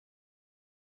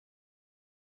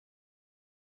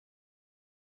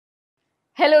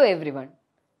Hello everyone,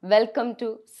 welcome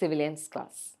to Civilianz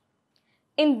class.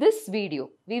 In this video,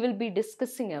 we will be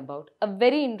discussing about a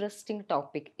very interesting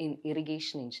topic in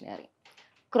irrigation engineering,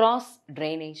 cross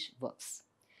drainage works.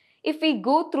 If we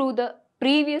go through the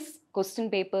previous question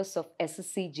papers of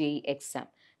SSC JEE exam,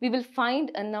 we will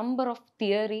find a number of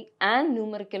theory and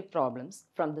numerical problems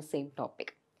from the same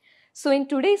topic. So in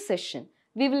today's session,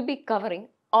 we will be covering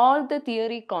all the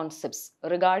theory concepts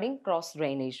regarding cross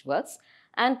drainage works,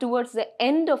 and towards the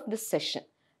end of this session,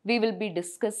 we will be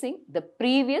discussing the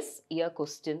previous year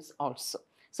questions also,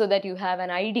 so that you have an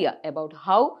idea about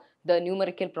how the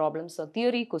numerical problems or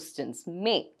theory questions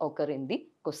may occur in the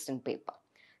question paper.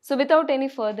 So without any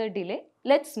further delay,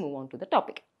 let's move on to the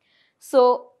topic.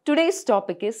 So today's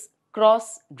topic is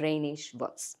cross drainage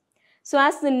works. So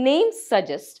as the name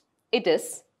suggests, it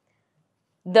is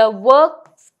the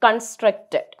works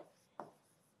constructed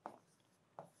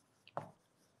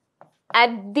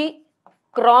at the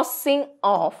crossing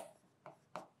of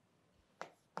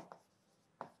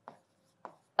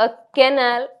a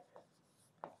canal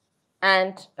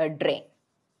and a drain.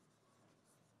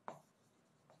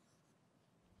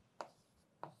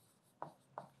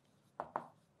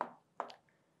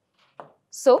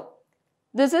 So,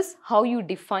 this is how you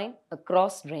define a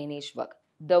cross drainage work.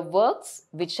 The works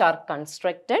which are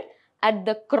constructed at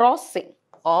the crossing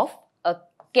of a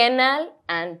canal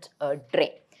and a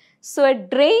drain. So, a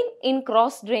drain in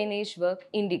cross drainage work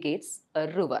indicates a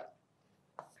river.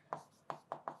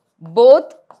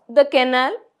 Both the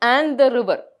canal and the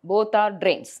river, both are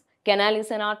drains. Canal is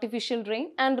an artificial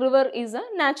drain and river is a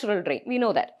natural drain. We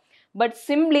know that. But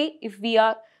simply, if we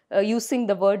are using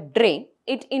the word drain,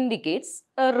 it indicates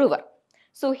a river.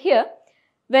 So, here,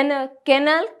 when a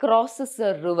canal crosses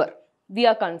a river, we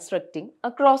are constructing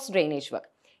a cross drainage work.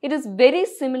 It is very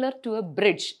similar to a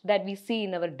bridge that we see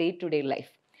in our day-to-day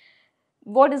life.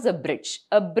 What is a bridge?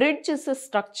 A bridge is a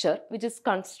structure which is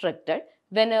constructed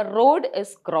when a road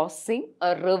is crossing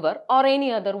a river or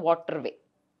any other waterway.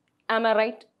 Am I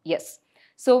right? Yes.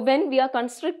 So when we are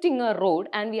constructing a road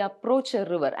and we approach a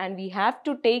river and we have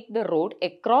to take the road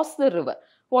across the river,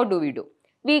 what do?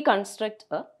 We construct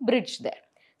a bridge there.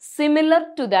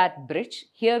 Similar to that bridge,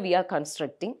 here we are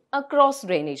constructing a cross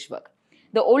drainage work.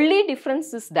 The only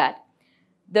difference is that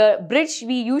the bridge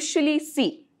we usually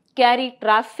see carry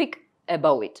traffic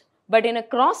above it. But in a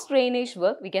cross drainage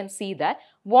work, we can see that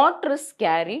water is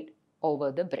carried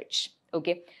over the bridge.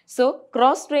 Okay. So,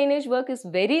 cross drainage work is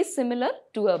very similar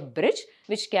to a bridge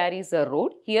which carries a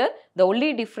road. Here, the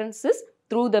only difference is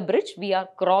through the bridge, we are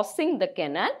crossing the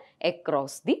canal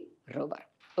across the river.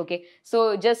 Okay.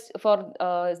 So, just for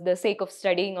the sake of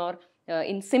studying or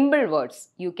in simple words,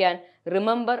 you can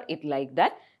remember it like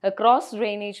that. A cross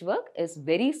drainage work is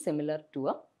very similar to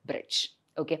a bridge.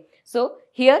 Okay. So,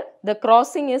 here the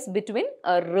crossing is between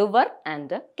a river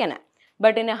and a canal.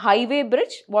 But in a highway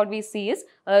bridge, what we see is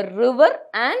a river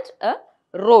and a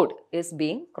road is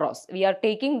being crossed. We are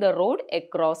taking the road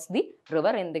across the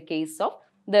river in the case of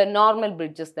the normal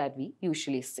bridges that we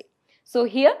usually see. So,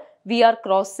 here we are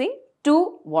crossing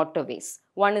two waterways.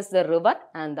 One is the river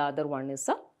and the other one is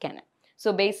a canal.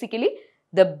 So, basically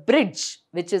the bridge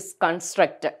which is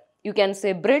constructed, you can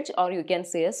say bridge or you can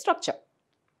say a structure.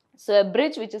 So, a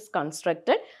bridge which is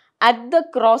constructed at the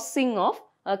crossing of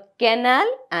a canal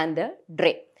and a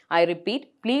drain. I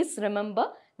repeat, please remember,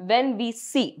 when we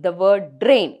see the word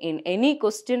drain in any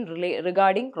question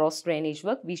regarding cross drainage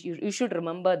work, you should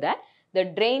remember that the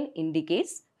drain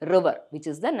indicates river, which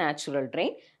is the natural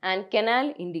drain, and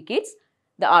canal indicates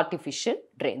the artificial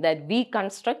drain that we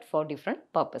construct for different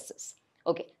purposes.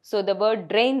 Okay, so the word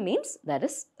drain means that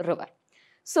is river.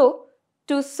 So,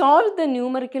 to solve the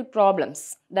numerical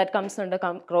problems that comes under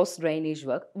cross drainage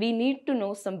work, we need to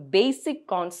know some basic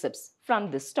concepts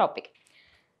from this topic.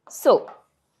 So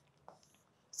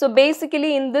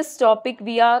basically in this topic,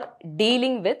 we are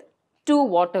dealing with two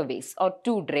waterways or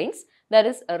two drains, that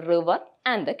is a river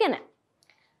and a canal.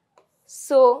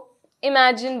 So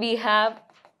imagine we have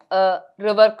a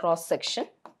river cross section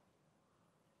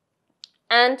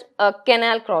and a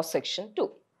canal cross section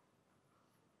too.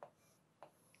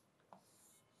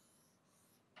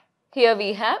 Here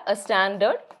we have a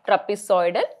standard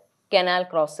trapezoidal canal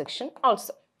cross section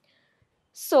also.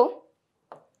 So,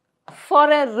 for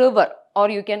a river, or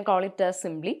you can call it as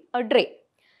simply a drain.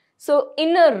 So,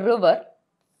 in a river,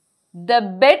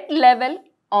 the bed level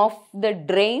of the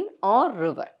drain or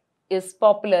river is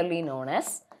popularly known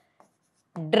as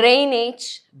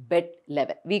drainage bed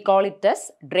level. We call it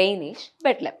as drainage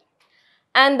bed level.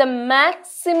 And the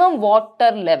maximum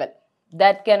water level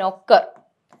that can occur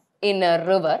in a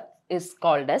river is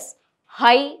called as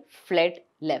high flood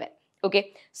level.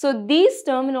 Okay, so these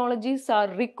terminologies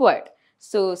are required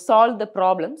to solve the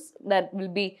problems that will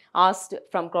be asked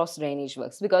from cross drainage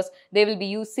works, because they will be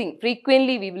using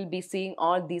frequently, we will be seeing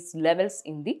all these levels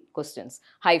in the questions: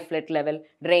 high flood level,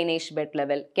 drainage bed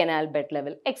level, canal bed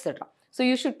level, etc. So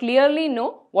you should clearly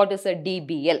know what is a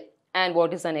DBL and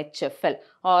what is an HFL,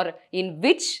 or in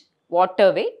which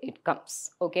waterway it comes.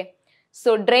 Okay,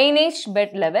 so drainage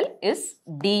bed level is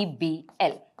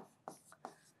DBL.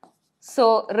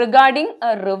 So regarding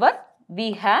a river,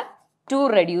 we have two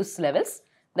reduced levels,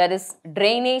 that is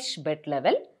drainage bed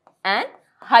level and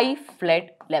high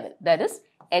flood level, that is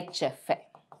HFL.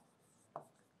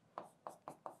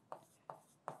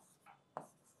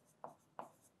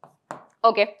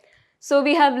 Okay, so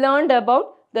we have learned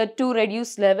about the two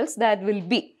reduced levels that will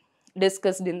be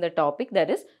discussed in the topic, that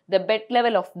is the bed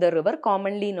level of the river,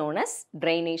 commonly known as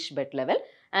drainage bed level,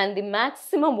 and the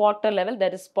maximum water level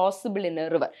that is possible in a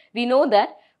river. We know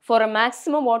that for a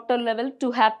maximum water level to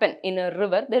happen in a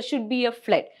river, there should be a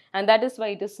flood, and that is why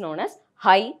it is known as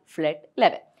high flood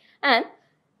level. And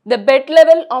the bed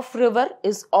level of river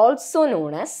is also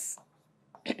known as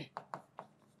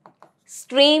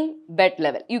stream bed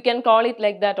level. You can call it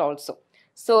like that also.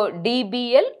 So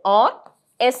DBL or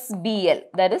SBL,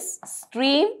 that is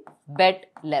stream bed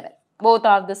level. Both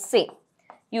are the same.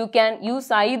 You can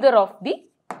use either of the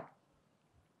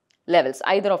levels,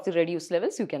 either of the reduced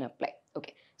levels you can apply.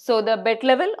 Okay. So the bed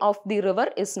level of the river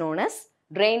is known as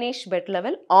drainage bed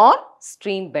level or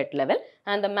stream bed level,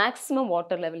 and the maximum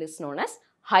water level is known as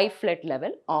high flood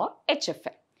level or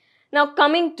HFL. Now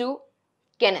coming to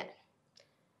canal.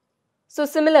 So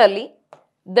similarly,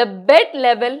 the bed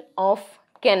level of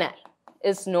canal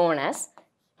is known as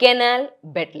canal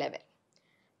bed level,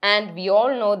 and we all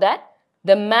know that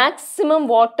the maximum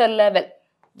water level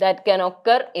that can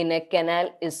occur in a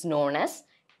canal is known as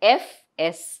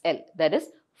FSL, that is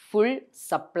full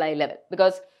supply level,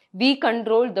 because we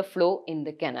control the flow in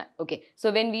the canal. Okay,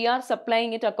 so when we are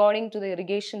supplying it according to the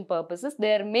irrigation purposes,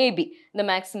 there may be the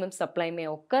maximum supply may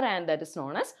occur, and that is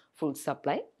known as full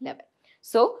supply level.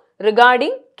 So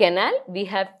regarding canal, we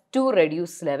have two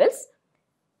reduced levels,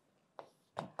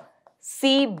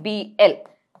 CBL,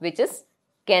 which is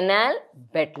canal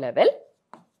bed level,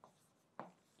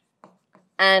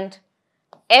 and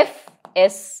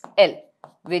FSL,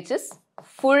 which is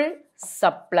full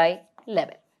supply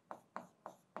level.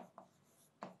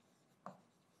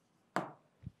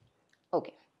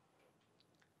 Okay.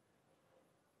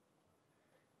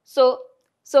 So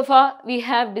far we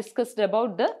have discussed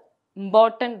about the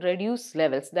important reduced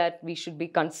levels that we should be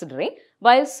considering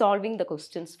while solving the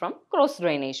questions from cross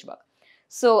drainage work.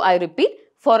 So I repeat,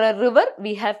 for a river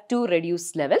we have two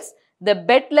reduced levels. The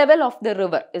bed level of the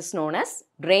river is known as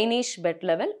drainage bed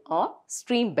level or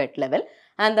stream bed level,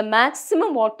 and the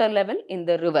maximum water level in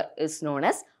the river is known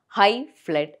as high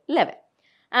flood level.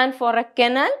 And for a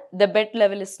canal, the bed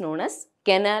level is known as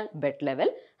canal bed level,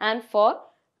 and for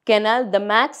canal, the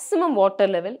maximum water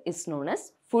level is known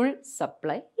as full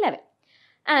supply level.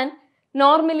 And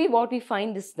normally what we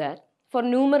find is that for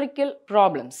numerical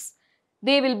problems,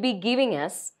 they will be giving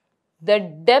us the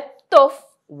depth of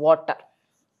water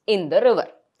in the river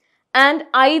and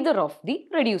either of the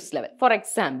reduced level. For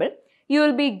example, you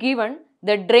will be given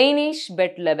the drainage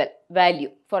bed level value,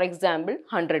 for example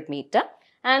 100 meter,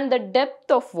 and the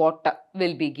depth of water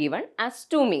will be given as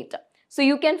 2 meter. So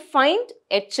you can find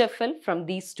HFL from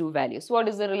these two values. What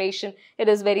is the relation? It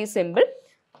is very simple.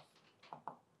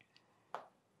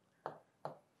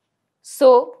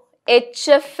 So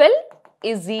HFL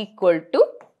is equal to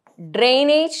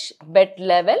drainage bed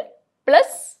level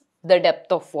plus the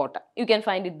depth of water. You can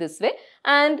find it this way,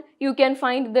 and you can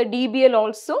find the DBL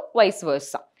also vice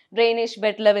versa. Drainage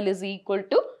bed level is equal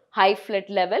to high flood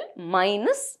level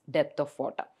minus depth of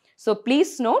water. So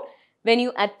please note, when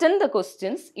you attend the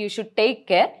questions, you should take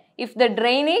care if the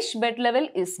drainage bed level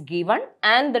is given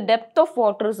and the depth of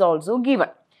water is also given.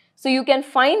 So you can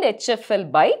find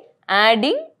HFL by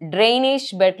adding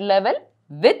drainage bed level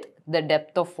with the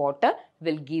depth of water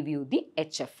will give you the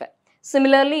HFL.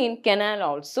 Similarly, in canal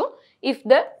also, if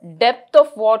the depth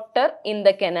of water in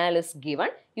the canal is given,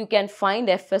 you can find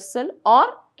FSL or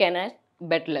canal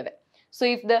bed level. So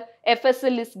if the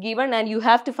FSL is given and you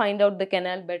have to find out the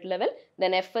canal bed level,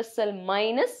 then FSL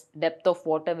minus depth of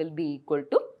water will be equal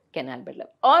to canal bed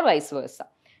level, or vice versa.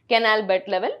 Canal bed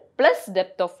level plus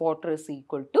depth of water is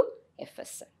equal to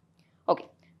FSL. Okay.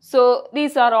 So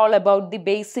these are all about the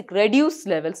basic reduced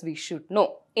levels we should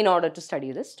know in order to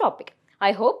study this topic.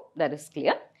 I hope that is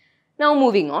clear. Now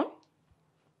moving on.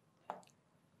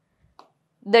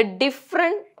 The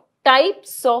different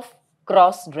types of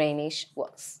cross drainage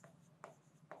works.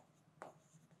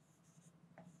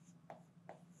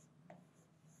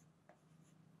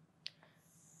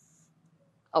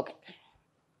 Okay.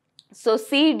 So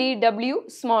CDW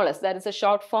smallest, that is a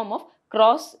short form of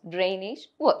cross drainage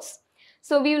works.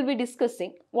 So we will be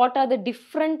discussing what are the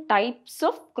different types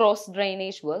of cross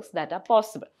drainage works that are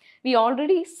possible. We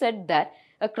already said that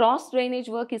a cross drainage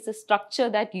work is a structure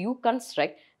that you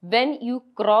construct when you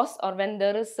cross or when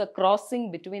there is a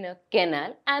crossing between a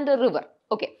canal and a river.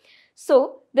 Okay.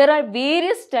 So there are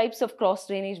various types of cross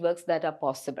drainage works that are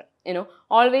possible.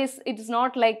 Always it is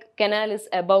not like canal is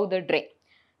above the drain.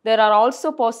 There are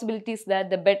also possibilities that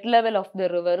the bed level of the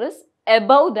river is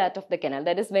above that of the canal.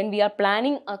 That is, when we are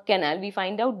planning a canal, we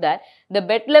find out that the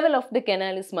bed level of the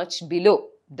canal is much below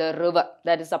the river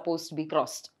that is supposed to be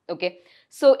crossed. Okay.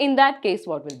 So in that case,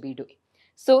 what will be doing?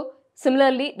 So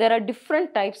similarly, there are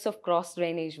different types of cross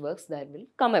drainage works that will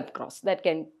come across that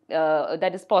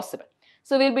is possible.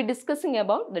 So we'll be discussing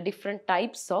about the different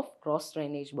types of cross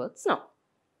drainage works now.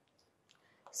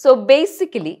 So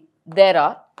basically, there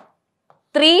are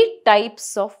three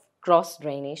types of cross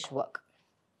drainage work.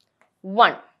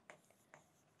 1.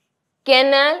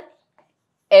 Canal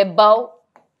above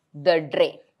the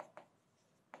drain,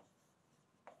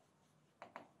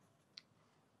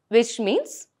 which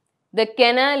means the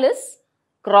canal is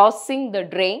crossing the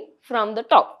drain from the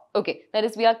top. Okay, that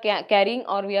is, we are carrying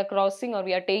or we are crossing or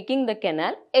we are taking the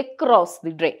canal across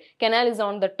the drain. Canal is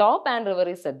on the top and river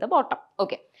is at the bottom.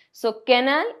 Okay. So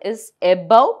canal is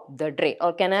above the drain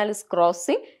or canal is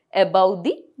crossing above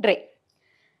the drain.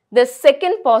 The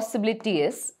second possibility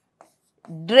is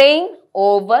drain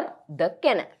over the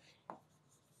canal.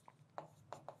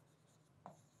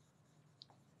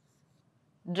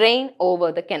 Drain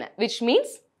over the canal, which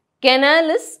means canal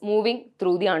is moving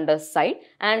through the underside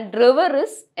and river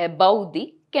is above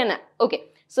the canal. Okay.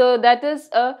 So that is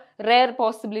a rare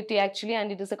possibility actually,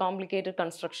 and it is a complicated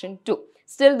construction too.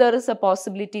 Still, there is a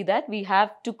possibility that we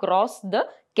have to cross the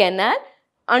canal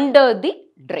under the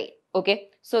drain. Okay.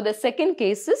 So the second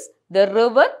case is the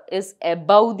river is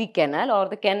above the canal or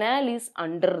the canal is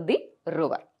under the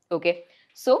river. Okay.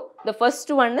 So the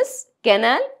first one is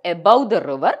canal above the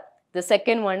river. The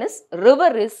second one is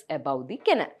river is above the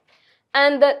canal.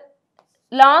 And the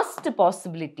last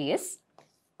possibility is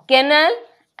canal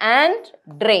and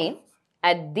drain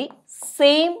at the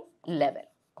same level.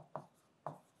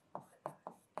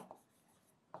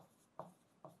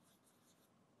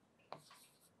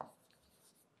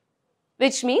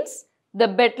 Which means the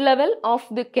bed level of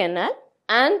the canal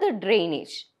and the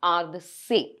drainage are the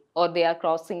same or they are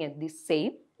crossing at the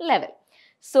same level.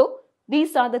 So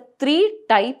these are the three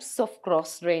types of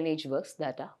cross drainage works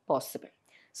that are possible.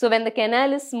 So when the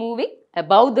canal is moving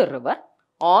above the river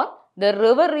or the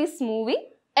river is moving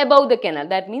above the canal,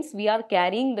 that means we are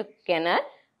carrying the canal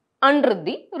under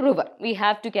the river. We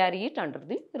have to carry it under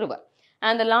the river.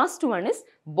 And the last one is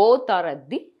both are at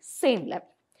the same level.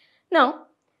 Now,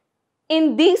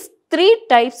 in these three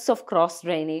types of cross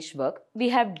drainage work, we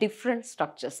have different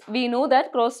structures. We know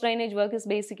that cross drainage work is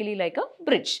basically like a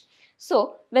bridge.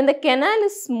 So, when the canal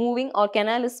is moving or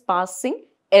canal is passing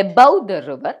above the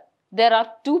river, there are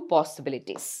two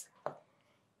possibilities.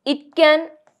 It can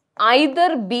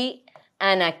either be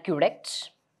an aqueduct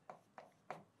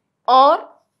or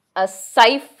a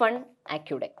siphon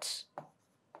aqueduct.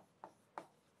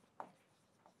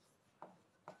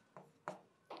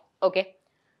 Okay.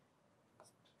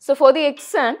 So for the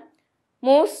exam,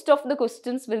 most of the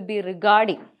questions will be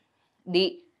regarding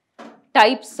the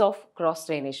types of cross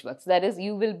drainage works. That is,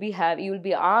 you will be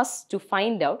asked to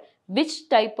find out which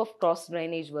type of cross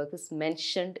drainage work is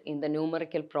mentioned in the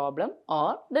numerical problem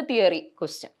or the theory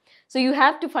question. So you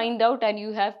have to find out and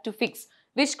you have to fix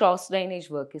which cross drainage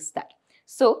work is that.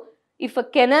 So if a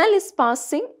canal is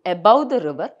passing above the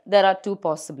river, there are two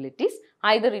possibilities.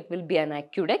 Either it will be an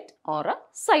aqueduct or a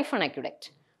siphon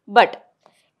aqueduct. But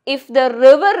if the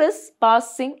river is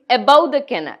passing above the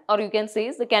canal, or you can say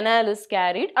the canal is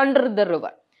carried under the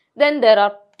river, then there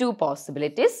are two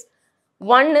possibilities.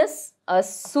 One is a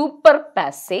super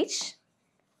passage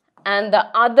and the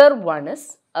other one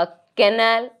is a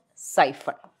canal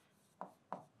siphon.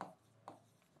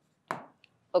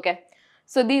 Okay.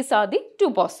 So these are the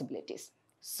two possibilities.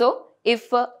 So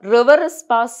if a river is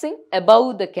passing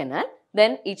above the canal,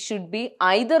 then it should be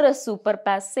either a super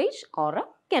passage or a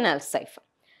canal siphon.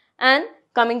 And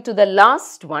coming to the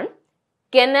last one,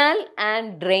 canal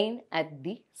and drain at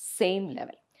the same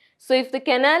level. So if the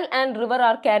canal and river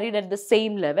are carried at the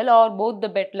same level or both the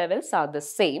bed levels are the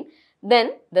same,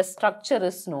 then the structure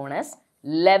is known as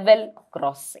level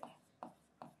crossing.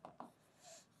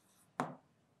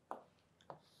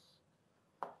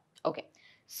 Okay.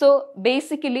 So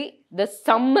basically the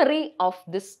summary of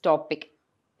this topic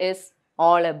is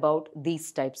all about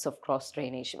these types of cross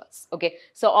drainage works. Okay,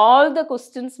 so all the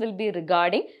questions will be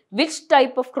regarding which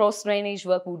type of cross drainage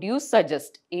work would you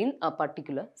suggest in a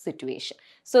particular situation.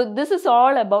 So this is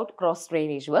all about cross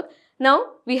drainage work. Now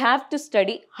we have to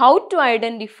study how to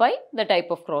identify the type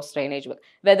of cross drainage work,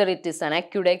 whether it is an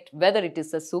aqueduct, whether it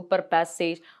is a super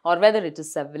passage, or whether it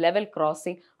is a level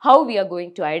crossing, how we are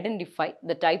going to identify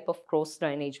the type of cross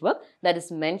drainage work that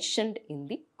is mentioned in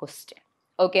the question.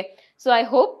 Okay, so I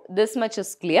hope this much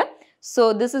is clear.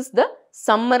 So this is the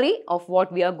summary of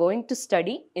what we are going to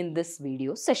study in this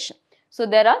video session. So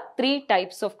there are three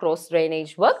types of cross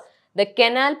drainage work: the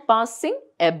canal passing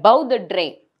above the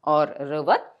drain or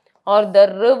river, or the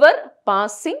river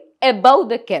passing above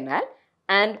the canal,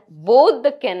 and both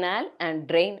the canal and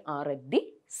drain are at the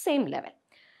same level.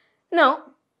 Now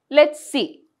let's see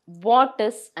what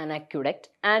is an aqueduct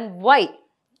and why,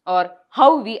 or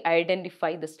how we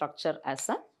identify the structure as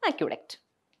an aqueduct.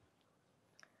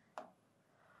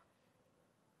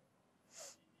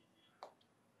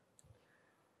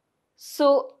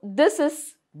 So this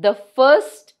is the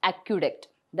first aqueduct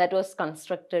that was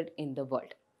constructed in the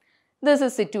world. This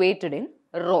is situated in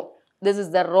Rome. This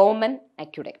is the Roman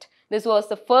aqueduct. This was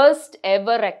the first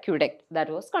ever aqueduct that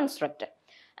was constructed.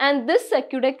 And this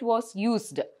aqueduct was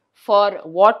used for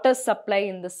water supply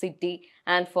in the city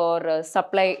and for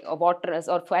supply of water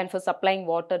and for supplying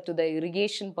water to the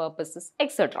irrigation purposes,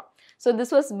 etc. So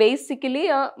this was basically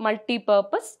a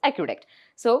multi-purpose aqueduct.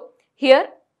 So here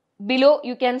below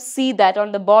you can see that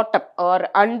on the bottom or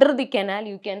under the canal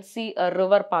you can see a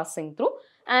river passing through,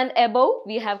 and above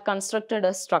we have constructed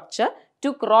a structure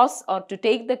to cross or to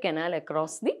take the canal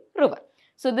across the river.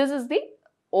 So this is the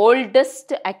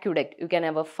oldest aqueduct you can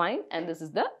ever find, and this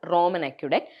is the Roman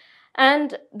aqueduct.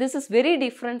 And this is very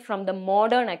different from the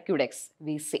modern aqueducts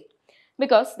we see,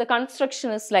 because the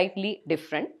construction is slightly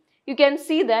different. You can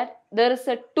see that there is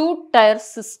a two-tier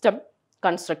system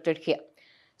constructed here.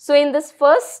 So in this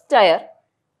first tier,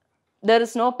 there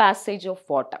is no passage of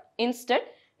water. Instead,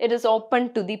 it is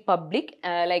open to the public,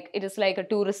 it is like a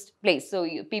tourist place. So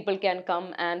people can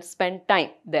come and spend time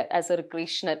there as a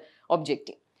recreational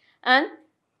objective. And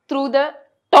through the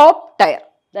top tier,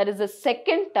 that is the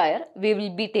second tier, we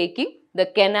will be taking the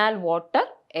canal water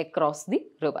across the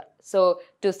river. So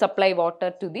to supply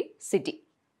water to the city.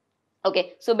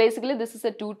 Okay, so basically this is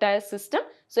a two-tier system.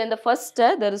 So in the first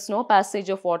tier, there is no passage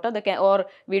of water, or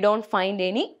we don't find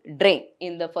any drain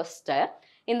in the first tier.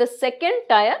 In the second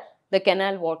tier, the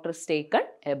canal water is taken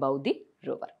above the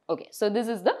river. Okay, so this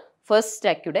is the first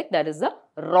aqueduct, that is the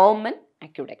Roman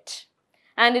aqueduct.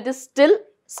 And it is still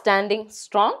standing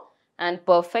strong and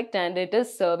perfect, and it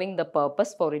is serving the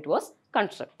purpose for it was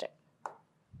constructed.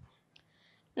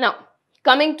 Now,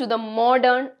 coming to the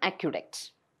modern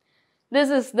aqueduct. This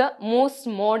is the most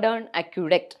modern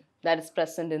aqueduct that is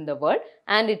present in the world,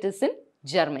 and it is in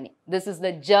Germany. This is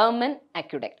the German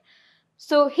aqueduct.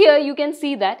 So here you can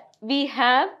see that we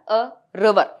have a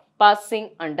river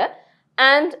passing under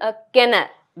and a canal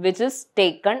which is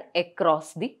taken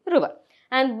across the river.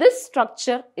 And this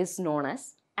structure is known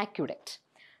as aqueduct.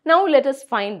 Now let us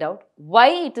find out why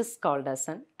it is called as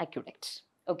an aqueduct.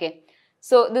 Okay,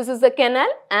 so this is the canal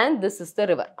and this is the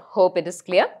river. Hope it is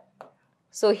clear.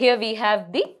 So here we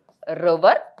have the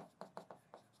river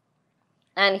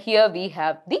and here we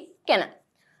have the canal.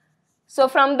 So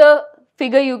from the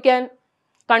figure you can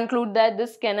conclude that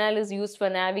this canal is used for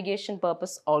navigation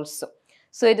purpose also.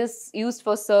 So it is used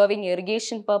for serving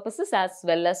irrigation purposes as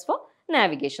well as for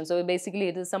navigation. So basically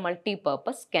it is a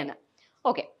multi-purpose canal.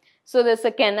 Okay. So there is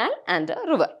a canal and a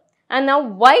river. And now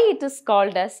why it is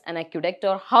called as an aqueduct,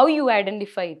 or how you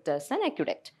identify it as an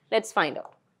aqueduct? Let's find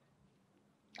out.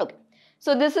 Okay.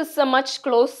 So this is a much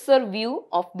closer view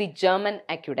of the German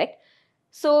aqueduct.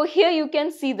 So here you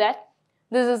can see that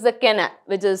this is the canal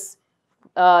which is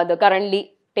the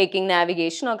currently taking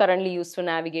navigation or currently used for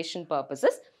navigation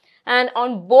purposes. And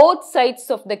on both sides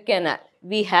of the canal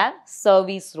we have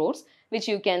service roads, which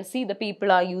you can see the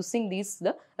people are using these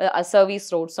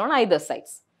service roads on either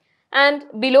sides. And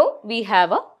below we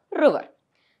have a river.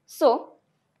 So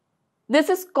this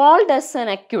is called as an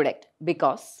aqueduct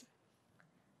because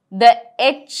the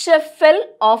HFL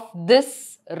of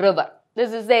this river,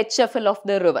 this is the HFL of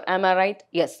the river, am I right?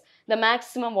 Yes. The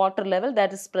maximum water level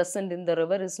that is present in the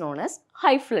river is known as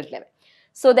high flood level.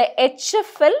 So the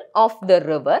HFL of the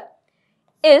river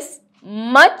is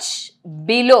much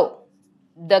below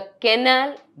the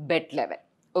canal bed level.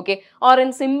 Okay, or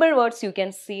in simple words you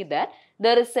can see that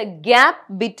there is a gap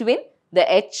between the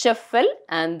HFL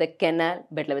and the canal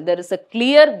bed level. There is a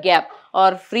clear gap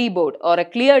or freeboard or a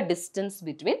clear distance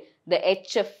between the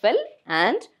HFL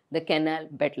and the canal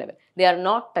bed level. They are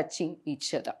not touching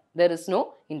each other. There is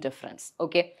no interference.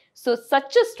 Okay. So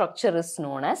such a structure is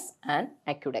known as an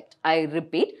aqueduct. I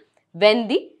repeat, when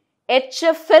the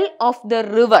HFL of the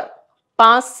river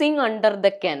passing under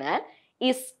the canal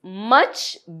is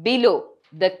much below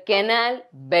the canal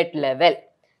bed level,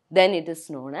 then it is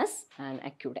known as an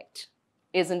aqueduct,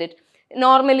 isn't it?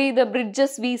 Normally, the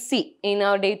bridges we see in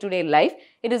our day-to-day life,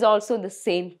 it is also the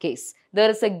same case. There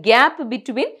is a gap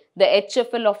between the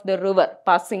HFL of the river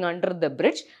passing under the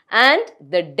bridge and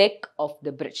the deck of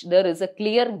the bridge. There is a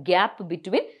clear gap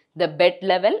between the bed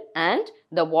level and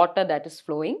the water that is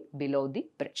flowing below the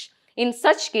bridge. In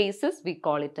such cases, we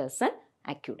call it as an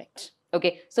aqueduct.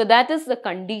 Okay, so that is the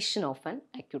condition of an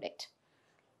aqueduct.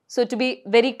 So to be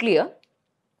very clear,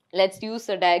 let's use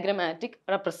a diagrammatic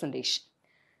representation.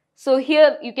 So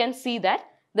here you can see that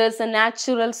there is a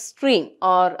natural stream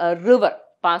or a river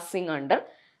passing under,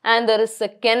 and there is a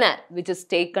canal which is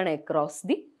taken across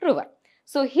the river.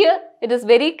 So here it is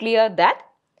very clear that,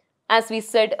 as we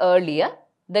said earlier,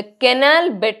 the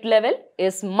canal bed level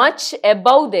is much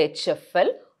above the HFL,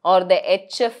 or the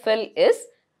HFL is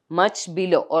much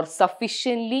below or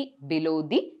sufficiently below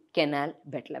the canal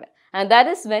bed level, and that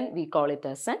is when we call it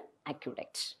as an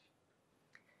aqueduct.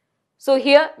 So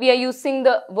here we are using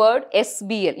the word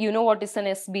SBL. You know what is an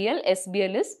SBL?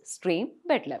 SBL is stream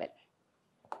bed level.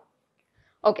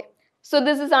 Okay, so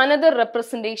this is another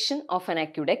representation of an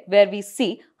aqueduct where we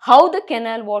see how the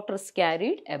canal water is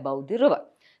carried above the river.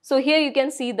 So here you can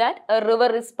see that a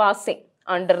river is passing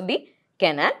under the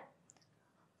canal.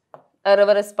 A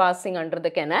river is passing under the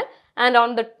canal, and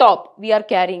on the top we are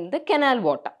carrying the canal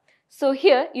water. So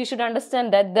here you should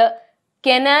understand that the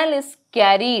canal is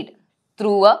carried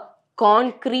through a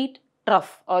concrete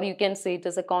trough, or you can say it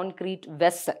is a concrete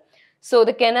vessel. So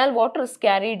the canal water is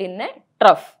carried in a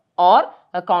trough or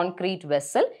a concrete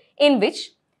vessel in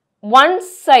which one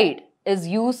side is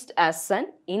used as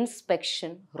an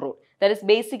inspection road. That is,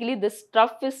 basically this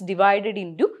trough is divided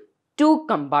into two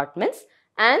compartments,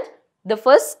 and the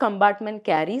first compartment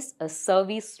carries a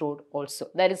service road also.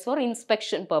 That is for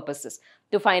inspection purposes,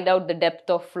 to find out the depth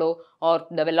of flow or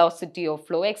the velocity of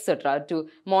flow, etc. To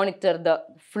monitor the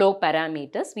flow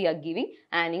parameters, we are giving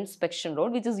an inspection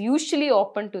road which is usually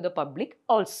open to the public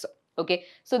also. Okay,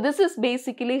 so this is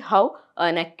basically how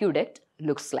an aqueduct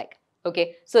looks like.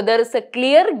 Okay, so there is a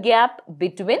clear gap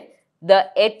between the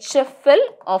HFL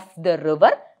of the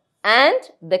river and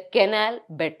the canal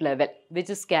bed level which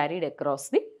is carried across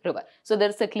the river. So there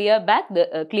is a clear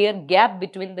clear gap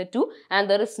between the two, and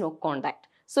there is no contact.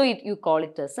 So you call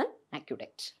it as an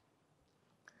aqueduct.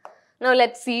 Now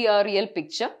let's see a real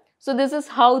picture. So this is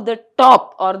how the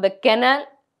top or the canal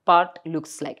part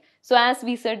looks like. So as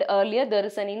we said earlier, there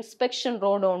is an inspection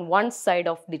road on one side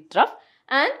of the trough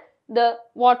and the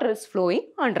water is flowing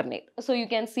underneath. So you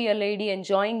can see a lady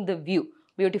enjoying the view,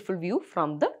 beautiful view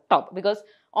from the top, because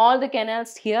all the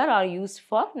canals here are used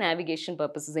for navigation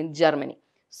purposes in Germany.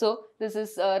 So this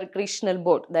is a recreational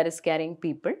boat that is carrying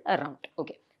people around.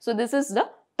 Okay, so this is the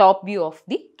top view of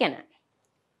the canal.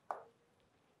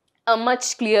 A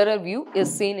much clearer view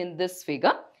is seen in this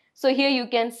figure. So here you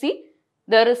can see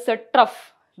there is a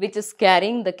trough which is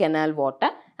carrying the canal water,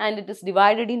 and it is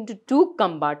divided into two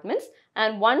compartments,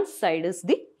 and one side is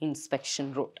the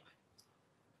inspection road.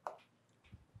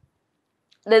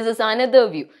 This is another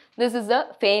view. This is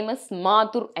a famous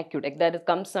Mathur aqueduct that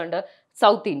comes under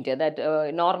South India, that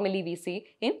normally we see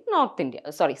in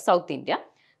South India.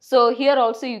 So here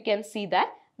also you can see that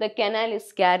the canal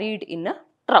is carried in a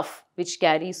trough which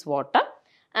carries water,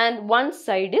 and one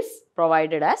side is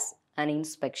provided as an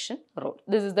inspection road.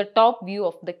 This is the top view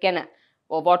of the canal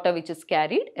or water which is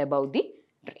carried above the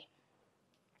drain.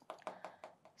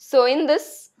 So in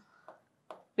this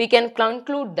we can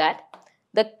conclude that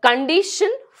the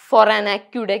condition for an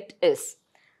aqueduct is,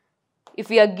 if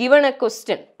we are given a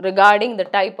question regarding the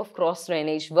type of cross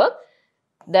drainage work,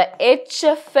 the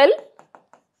HFL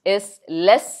is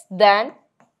less than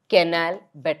canal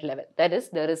bed level. That is,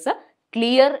 there is a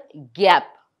clear gap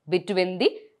between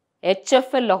the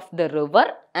HFL of the river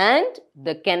and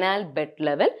the canal bed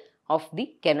level of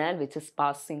the canal which is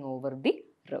passing over the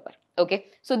river.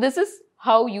 Okay, so this is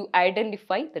how you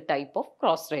identify the type of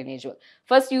cross drainage work.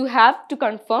 First, you have to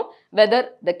confirm whether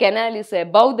the canal is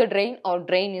above the drain or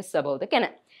drain is above the canal.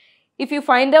 If you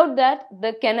find out that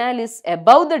the canal is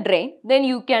above the drain, then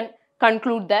you can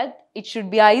conclude that it should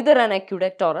be either an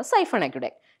aqueduct or a siphon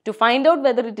aqueduct. To find out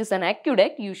whether it is an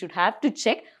aqueduct, you should have to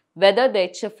check whether the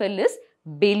HFL is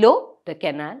below the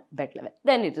canal bed level.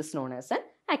 Then it is known as an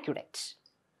aqueduct.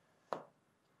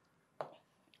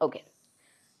 Okay.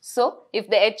 So, if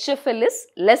the HFL is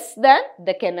less than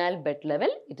the canal bed level,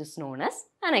 it is known as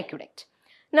an aqueduct.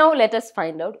 Now, let us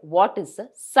find out what is a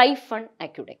siphon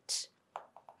aqueduct.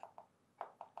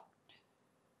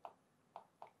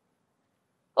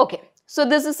 Okay, so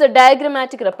this is a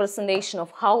diagrammatic representation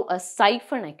of how a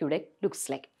siphon aqueduct looks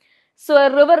like. So, a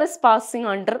river is passing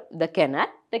under the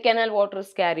canal water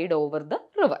is carried over the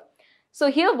river.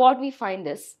 So, here what we find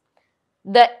is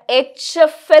the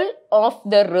HFL of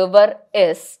the river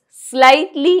is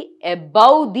slightly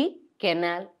above the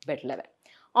canal bed level,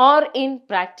 or in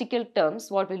practical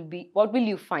terms, what will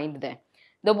you find there?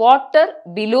 The water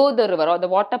below the river or the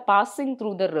water passing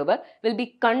through the river will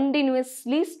be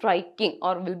continuously striking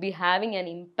or will be having an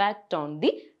impact on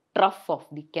the trough of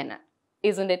the canal,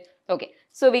 isn't it? Okay,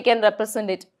 so we can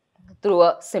represent it through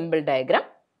a symbol diagram.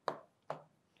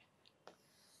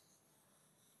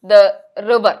 The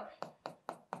river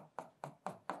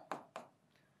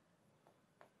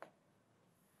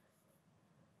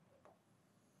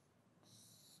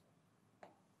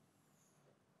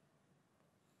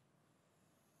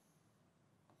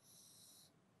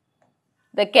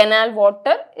the canal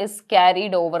water is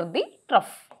carried over the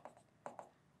trough.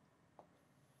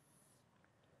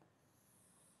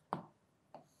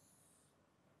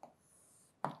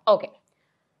 Okay,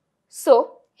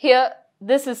 so here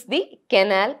this is the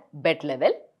canal bed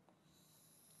level.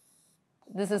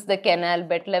 This is the canal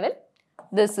bed level.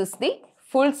 This is the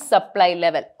full supply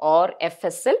level or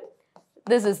FSL.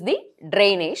 This is the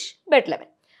drainage bed level.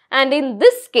 And in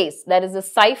this case, that is a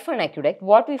siphon aqueduct,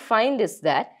 what we find is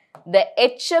that the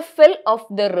HFL of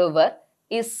the river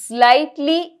is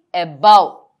slightly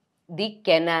above the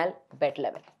canal bed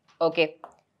level. Okay.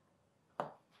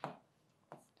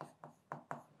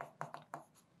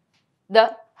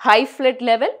 The high flood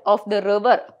level of the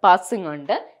river passing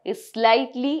under is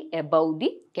slightly above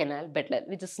the canal bed level,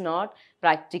 which is not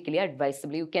practically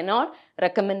advisable. You cannot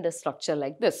recommend a structure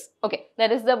like this. Okay,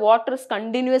 that is the water is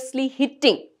continuously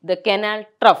hitting the canal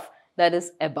trough that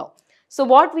is above. So,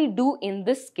 what we do in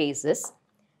this case is,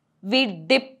 we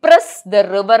depress the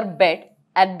river bed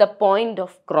at the point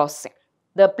of crossing.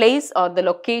 The place or the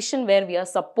location where we are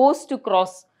supposed to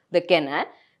cross the canal,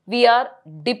 we are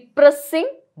depressing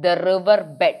the river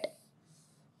bed.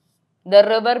 The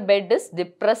river bed is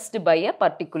depressed by a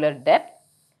particular depth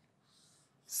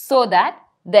so that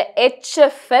the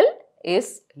HFL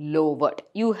is lowered.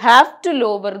 You have to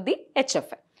lower the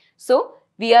HFL. So,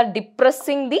 we are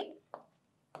depressing the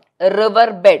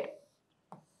river bed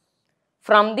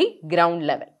from the ground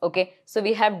level. Okay. So,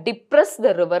 we have depressed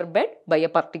the river bed by a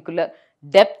particular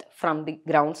depth from the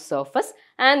ground surface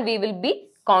and we will be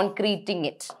concreting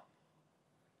it.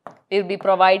 We will be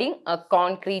providing a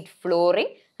concrete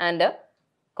flooring and a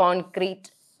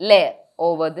concrete layer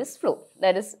over this floor.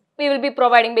 That is, we will be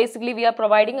providing, basically we are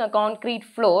providing a concrete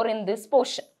floor in this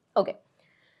portion. Okay.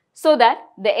 So that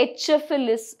the HFL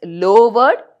is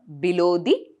lowered below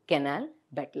the canal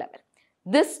bed level.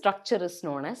 This structure is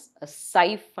known as a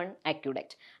siphon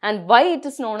aqueduct. And why it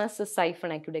is known as a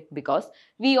siphon aqueduct? Because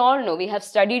we all know, we have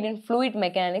studied in fluid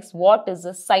mechanics what is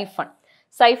a siphon.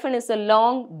 Siphon is a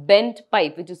long bent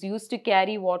pipe which is used to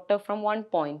carry water from one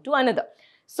point to another.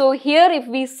 So here if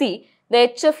we see, the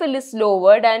HFL is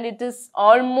lowered and it is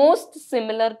almost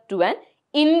similar to an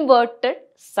inverted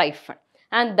siphon.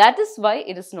 And that is why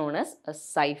it is known as a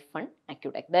siphon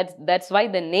aqueduct. That's why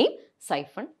the name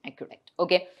siphon aqueduct.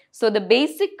 Okay. So the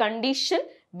basic condition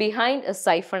behind a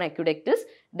siphon aqueduct is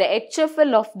the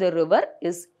HFL of the river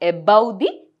is above the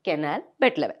canal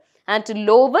bed level. And to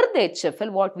lower the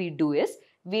HFL, what we do is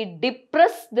we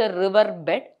depress the river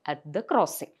bed at the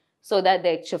crossing so that the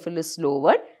HFL is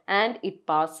lowered and it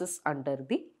passes under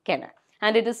the canal.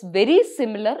 And it is very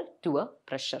similar to a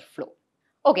pressure flow.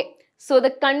 Okay, so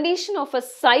the condition of a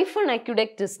siphon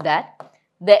aqueduct is that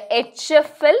the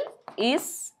HFL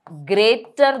is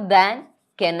greater than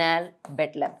canal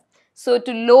bed level. So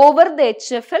to lower the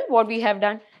HFL, what we have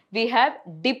done? We have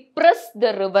depressed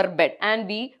the river bed and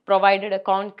we provided a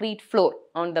concrete floor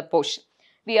on the portion.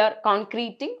 We are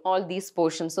concreting all these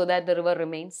portions so that the river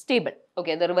remains stable.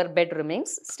 Okay, the river bed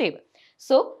remains stable.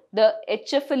 So the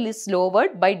HFL is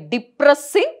lowered by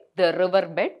depressing the river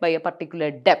bed by a particular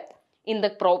depth in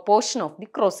the proportion of the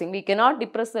crossing. We cannot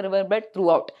depress the river bed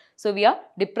throughout. So we are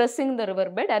depressing the river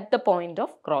bed at the point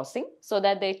of crossing so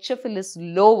that the HFL is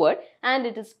lowered and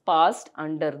it is passed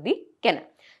under the canal.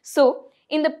 So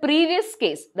in the previous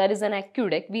case, that is an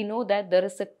aqueduct, we know that there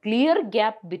is a clear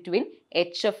gap between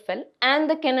HFL and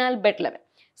the canal bed level.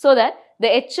 So that the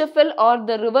HFL or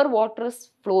the river water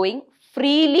is flowing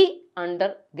freely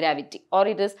under gravity, or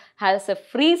it has a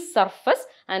free surface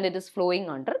and it is flowing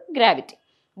under gravity.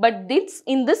 But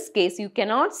in this case, you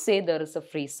cannot say there is a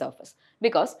free surface,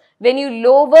 because when you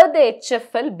lower the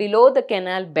HFL below the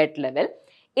canal bed level,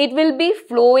 it will be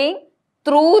flowing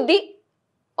through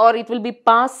or it will be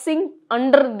passing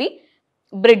under the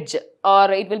bridge,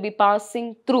 or it will be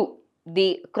passing through the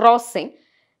crossing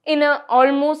in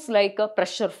almost like a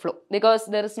pressure flow, because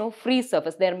there is no free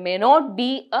surface. There may not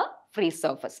be a free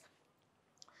surface.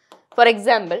 For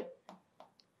example,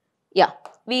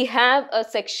 we have a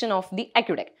section of the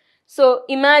aqueduct. So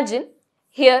imagine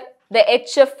here the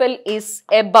HFL is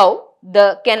above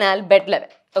the canal bed level.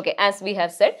 Okay, as we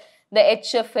have said, the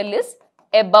HFL is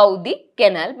above the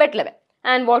canal bed level.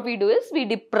 And what we do is we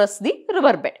depress the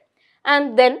river bed.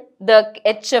 And then the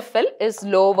HFL is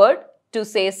lowered to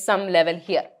say some level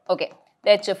here. Okay,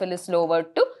 the HFL is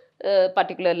lowered to a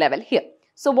particular level here.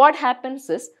 So what happens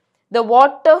is the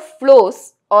water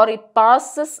flows, or it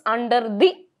passes under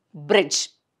the bridge,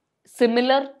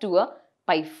 similar to a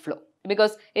pipe flow,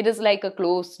 because it is like a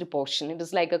closed portion. It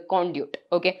is like a conduit.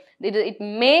 Okay, it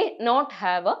may not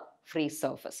have a free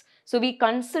surface. So we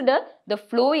consider the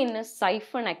flow in a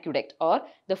siphon aqueduct, or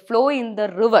the flow in the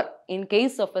river in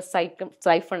case of a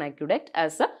siphon aqueduct,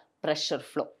 as a pressure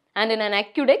flow. And in an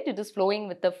aqueduct, it is flowing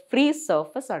with a free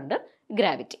surface under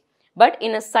gravity. But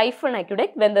in a siphon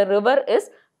aqueduct, when the river is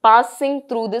passing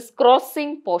through this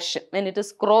crossing portion, when it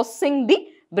is crossing the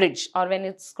bridge, or when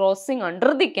it's crossing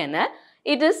under the canal,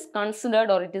 it is considered,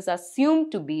 or it is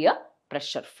assumed to be a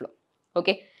pressure flow.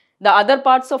 Okay. The other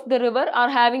parts of the river are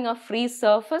having a free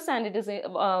surface, and it is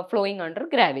flowing under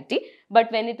gravity.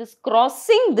 But when it is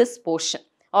crossing this portion,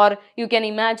 or you can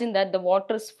imagine that the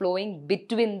water is flowing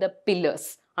between the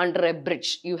pillars under a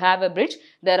bridge. You have a bridge,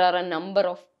 there are a number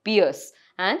of piers,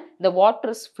 and the water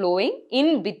is flowing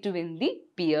in between the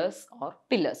piers or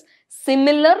pillars,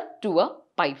 similar to a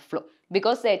pipe flow,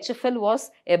 because the HFL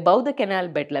was above the canal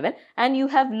bed level and you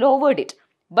have lowered it.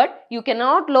 But you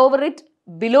cannot lower it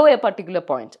below a particular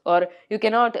point, or you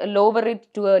cannot lower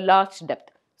it to a large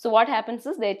depth. So what happens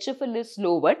is the HFL is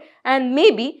lowered, and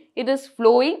maybe it is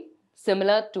flowing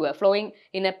similar to flowing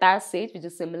in a passage which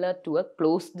is similar to a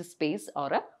closed space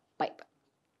or a pipe.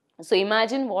 So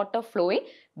imagine water flowing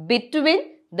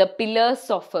between the pillars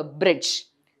of a bridge,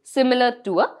 similar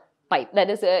to a pipe.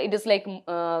 That is, it is like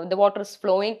the water is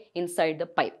flowing inside the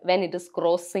pipe when it is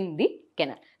crossing the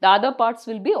canal. The other parts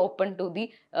will be open to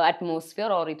the atmosphere,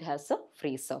 or it has a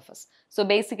free surface. So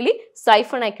basically,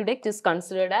 siphon aqueduct is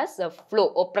considered as a flow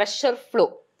or pressure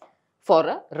flow for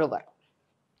a river.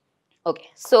 Okay,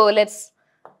 so let's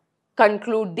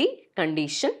conclude the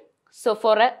condition. So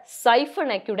for a siphon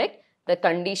aqueduct, the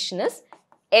condition is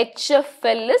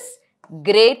HFL is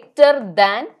greater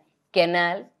than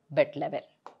canal bed level,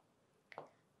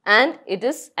 and it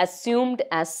is assumed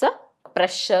as a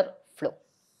pressure flow.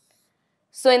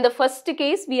 So in the first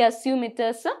case, we assume it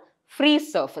as a free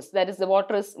surface. That is, the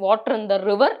water in the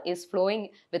river is flowing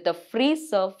with a free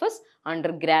surface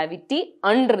under gravity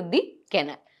under the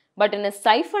canal. But in a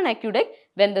siphon aqueduct,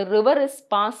 when the river is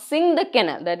passing the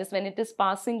canal, that is when it is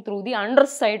passing through the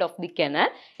underside of the canal,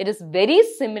 it is very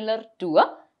similar to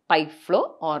a pipe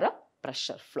flow or a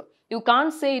pressure flow. You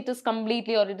can't say it is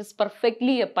completely or it is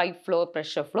perfectly a pipe flow or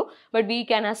pressure flow, but we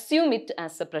can assume it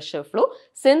as a pressure flow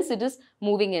since it is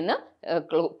moving in a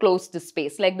closed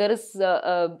space. Like there is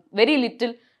a very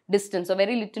little distance or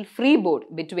very little freeboard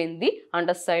between the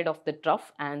underside of the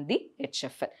trough and the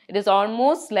HFL. It is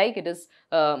almost like it is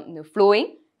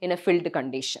flowing in a filled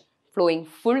condition, flowing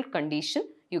full condition,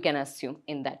 you can assume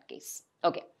in that case.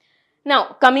 Okay.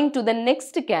 Now coming to the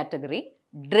next category,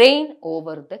 drain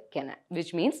over the canal,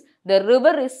 which means the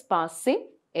river is passing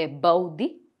above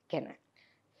the canal.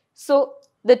 So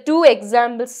the two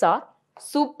examples are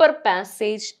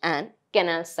superpassage and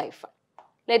canal siphon.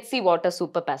 Let's see what a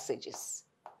superpassage is.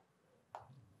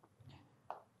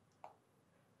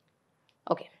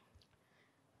 Okay.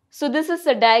 So this is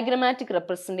a diagrammatic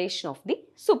representation of the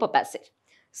superpassage.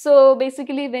 So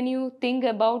basically when you think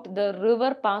about the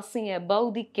river passing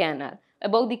above the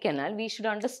canal, we should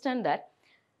understand that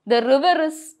the river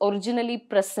is originally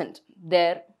present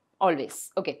there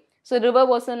always. Okay. So river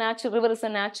is a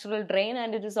natural drain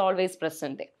and it is always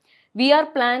present there. We are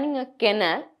planning a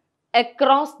canal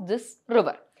across this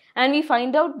river and we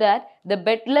find out that the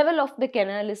bed level of the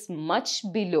canal is much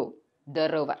below the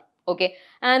river. Okay,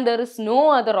 and there is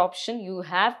no other option. You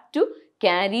have to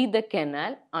carry the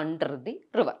canal under the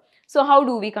river. So how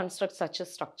do we construct such a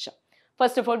structure?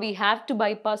 First of all, we have to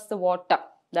bypass the water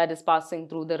that is passing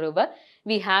through the river.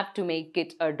 We have to make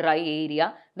it a dry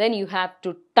area. Then you have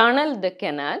to tunnel the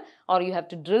canal or you have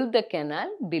to drill the canal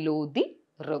below the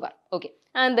river. Okay,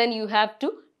 and then you have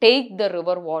to take the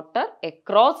river water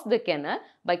across the canal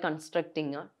by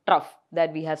constructing a trough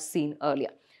that we have seen earlier.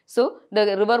 So,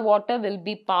 the river water will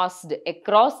be passed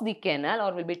across the canal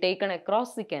or will be taken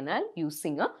across the canal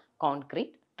using a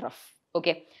concrete trough.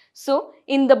 Okay. So,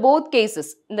 in the both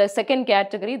cases, in the second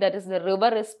category, that is the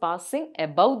river is passing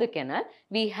above the canal,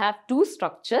 we have two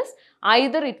structures.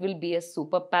 Either it will be a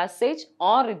super passage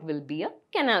or it will be a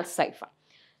canal siphon.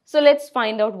 So, let's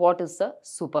find out what is a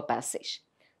super passage.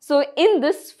 So, in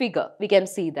this figure, we can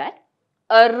see that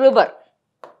a river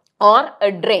or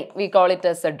a drain, we call it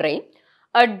as a drain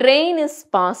is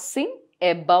passing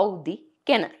above the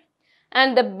canal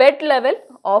and the bed level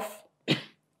of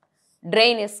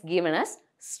drain is given as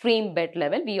stream bed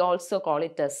level. We also call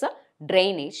it as a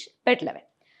drainage bed level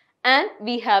and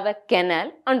we have a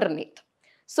canal underneath.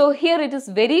 So, here it is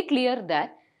very clear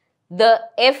that the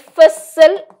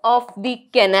FSL of the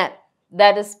canal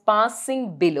that is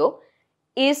passing below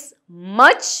is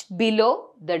much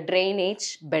below the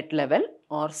drainage bed level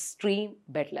or stream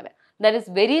bed level. That is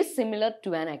very similar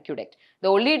to an aqueduct. The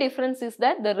only difference is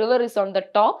that the river is on the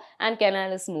top and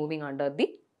canal is moving under the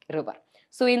river.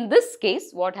 So, in this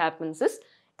case, what happens is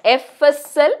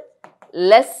FSL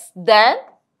less than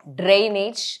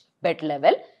drainage bed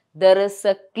level. There is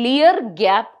a clear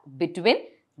gap between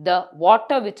the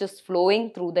water which is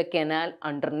flowing through the canal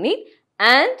underneath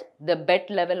and the bed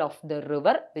level of the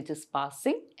river which is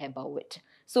passing above it.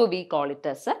 So, we call it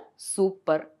as a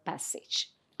super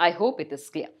passage. I hope it is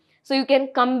clear. So, you can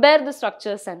compare the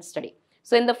structures and study.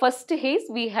 So, in the first case,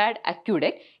 we had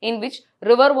aqueduct in which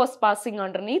river was passing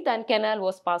underneath and canal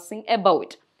was passing above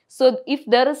it. So, if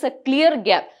there is a clear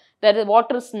gap that the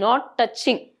water is not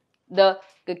touching the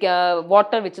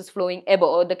water which is flowing above,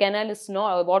 or the canal is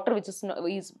not water which is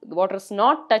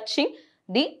not touching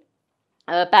the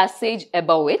passage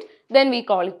above it, then we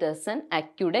call it as an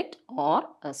aqueduct or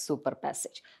a super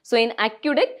passage. So, in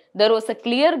aqueduct, there was a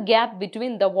clear gap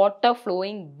between the water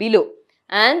flowing below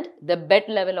and the bed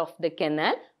level of the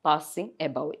canal passing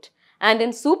above it. And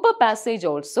in super passage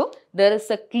also, there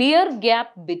is a clear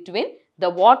gap between the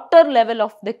water level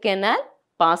of the canal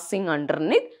passing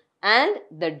underneath and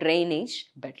the drainage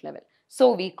bed level.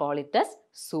 So, we call it as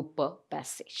super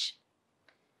passage.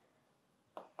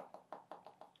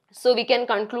 So, we can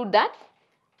conclude that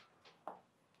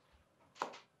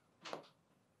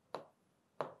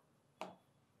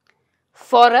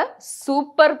for a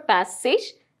super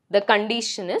passage, the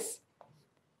condition is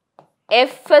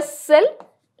FSL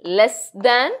less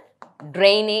than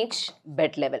drainage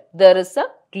bed level. There is a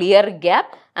clear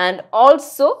gap and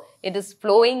also it is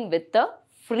flowing with a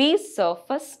free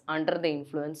surface under the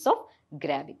influence of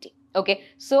gravity. Okay.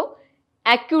 So,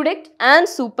 aqueduct and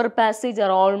super passage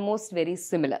are almost very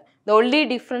similar. The only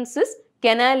difference is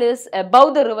canal is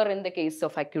above the river in the case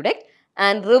of aqueduct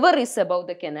and river is above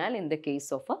the canal in the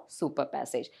case of a super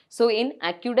passage. So, in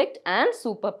aqueduct and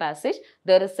super passage,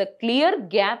 there is a clear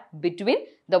gap between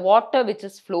the water which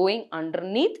is flowing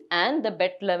underneath and the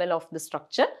bed level of the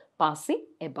structure passing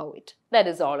above it. That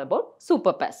is all about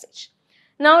super passage.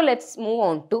 Now, let us move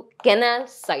on to canal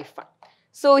siphon.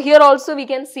 So, here also we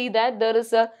can see that there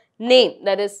is a name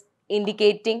that is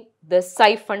indicating the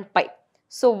siphon pipe.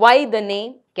 So, why the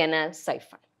name canal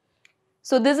siphon?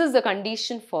 So, this is the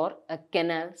condition for a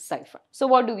canal siphon. So,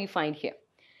 what do we find here?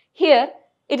 Here,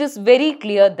 it is very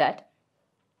clear that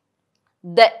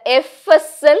the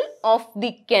FSL of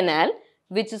the canal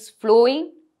which is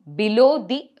flowing below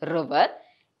the river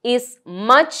is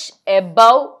much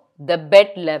above the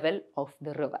bed level of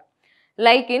the river.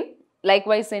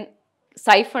 Likewise in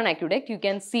siphon aqueduct, you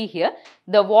can see here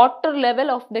the water level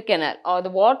of the canal or the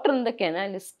water in the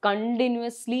canal is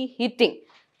continuously hitting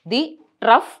the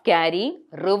trough carrying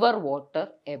river water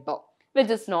above, which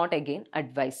is not again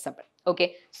advisable.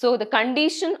 Okay. So, the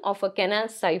condition of a canal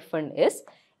siphon is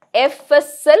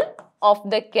FSL of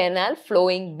the canal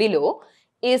flowing below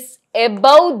is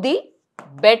above the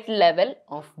bed level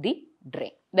of the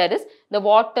drain. That is, the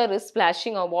water is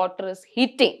splashing or water is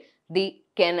hitting the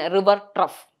river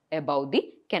trough above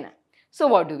the canal. So,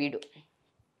 what do we do?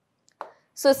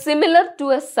 So, similar to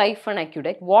a siphon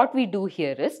aqueduct, what we do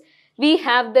here is we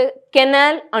have the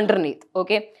canal underneath.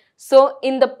 Okay. So,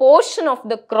 in the portion of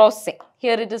the crossing,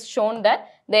 here it is shown that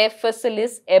the FSL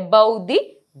is above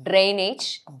the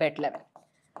drainage bed level.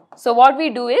 So, what we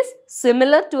do is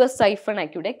similar to a siphon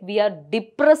aqueduct, we are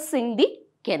depressing the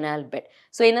canal bed.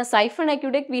 So, in a siphon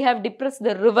aqueduct, we have depressed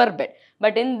the river bed,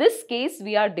 but in this case,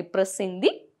 we are depressing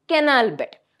the canal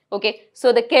bed. Okay.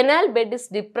 So, the canal bed is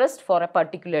depressed for a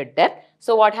particular depth.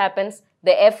 So, what happens?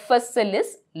 The FSL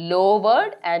is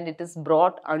lowered and it is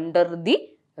brought under the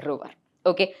river.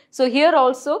 Okay. So, here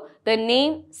also the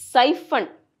name siphon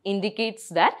indicates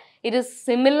that it is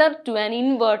similar to an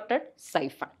inverted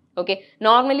siphon. Okay,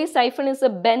 normally siphon is a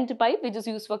bent pipe which is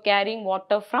used for carrying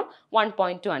water from one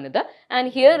point to another,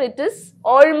 and here it is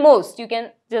almost, you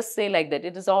can just say like that,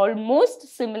 it is almost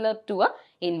similar to a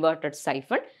inverted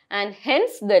siphon, and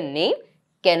hence the name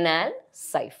canal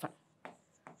siphon.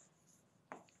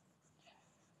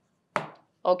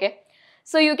 Okay,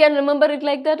 so you can remember it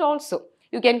like that also.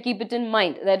 You can keep it in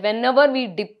mind that whenever we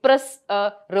depress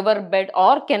a river bed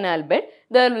or canal bed,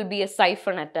 there will be a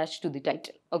siphon attached to the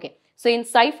title. Okay, so in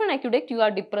siphon aqueduct, you are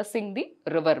depressing the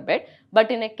river bed,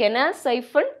 but in a canal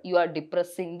siphon, you are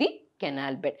depressing the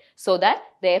canal bed, so that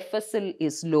the FSL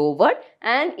is lowered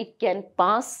and it can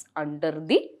pass under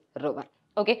the river.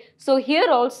 Okay, so here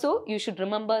also you should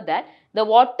remember that the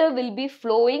water will be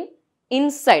flowing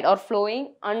inside or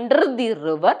flowing under the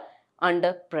river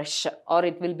under pressure, or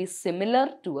it will be similar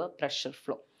to a pressure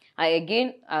flow.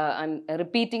 I'm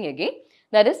repeating again,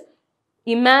 that is,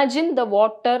 imagine the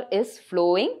water is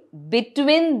flowing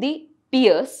between the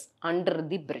piers under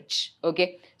the bridge.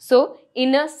 Okay, so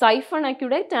in a siphon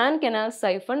aqueduct and canal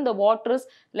siphon, the water is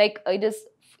like,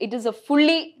 it is a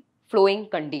fully flowing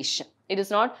condition. It is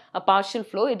not a partial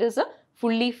flow, it is a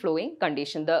fully flowing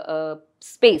condition. The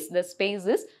space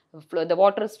is, the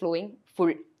water is flowing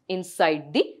full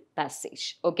inside the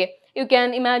passage. Okay, you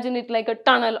can imagine it like a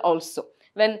tunnel also.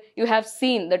 When you have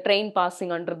seen the train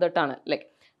passing under the tunnel,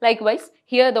 likewise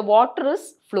here the water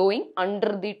is flowing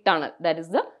under the tunnel, that is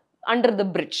under the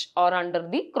bridge or under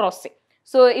the crossing.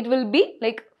 So it will be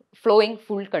like flowing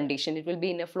full condition. It will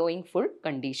be in a flowing full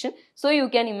condition. So you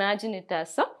can imagine it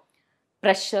as a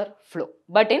pressure flow.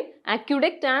 But in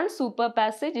aqueduct and super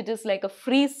passage, it is like a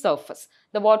free surface.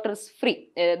 The water is free.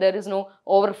 There is no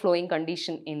overflowing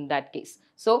condition in that case.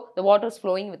 So the water is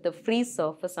flowing with a free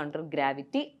surface under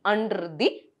gravity under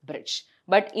the bridge.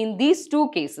 But in these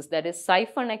two cases, that is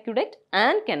siphon aqueduct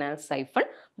and canal siphon,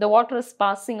 the water is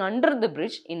passing under the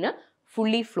bridge in a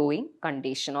fully flowing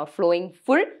condition or flowing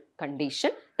full condition.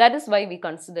 That is why we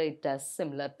consider it as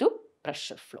similar to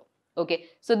pressure flow. Okay,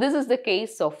 so this is the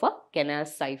case of a canal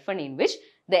siphon in which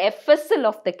the FSL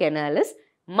of the canal is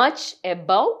much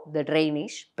above the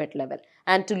drainage bed level.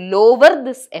 And to lower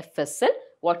this FSL,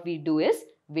 what we do is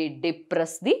we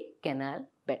depress the canal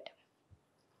bed.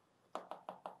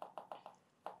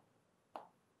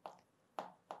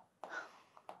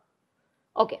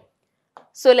 Okay,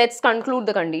 so let's conclude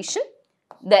the condition.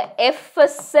 The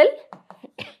FSL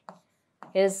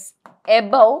is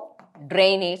above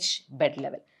drainage bed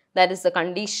level. That is the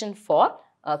condition for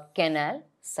a canal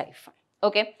siphon.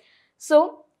 Okay,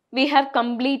 so we have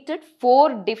completed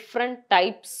 4 different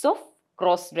types of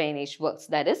cross drainage works.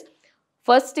 That is,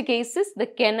 first case is the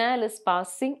canal is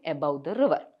passing above the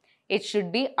river. It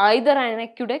should be either an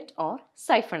aqueduct or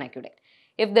siphon aqueduct.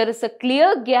 If there is a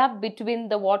clear gap between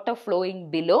the water flowing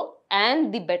below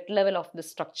and the bed level of the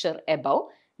structure above,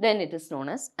 then it is known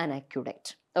as an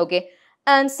aqueduct. Okay.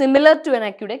 And similar to an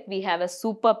aqueduct, we have a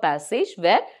super passage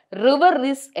where river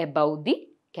is above the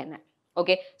canal.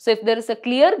 Okay, so if there is a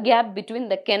clear gap between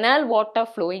the canal water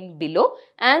flowing below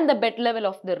and the bed level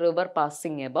of the river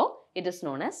passing above, it is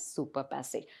known as super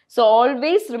passage. So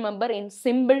always remember in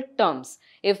simple terms,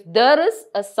 if there is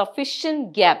a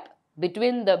sufficient gap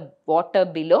between the water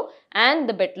below and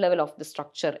the bed level of the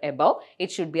structure above,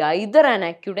 it should be either an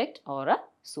aqueduct or a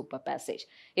super passage.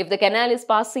 If the canal is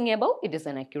passing above, it is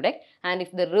an aqueduct, and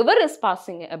if the river is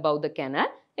passing above the canal,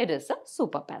 it is a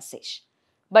super passage.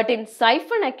 But in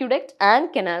siphon aqueduct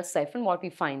and canal siphon, what we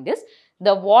find is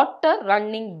the water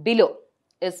running below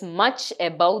is much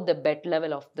above the bed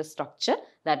level of the structure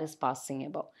that is passing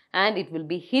above, and it will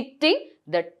be hitting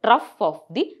the trough of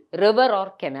the river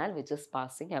or canal which is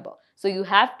passing above. So you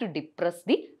have to depress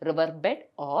the river bed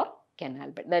or canal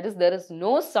bed. That is, there is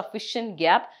no sufficient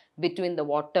gap between the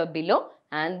water below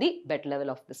and the bed level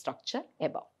of the structure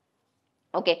above.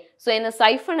 Okay, so in a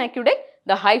siphon aqueduct,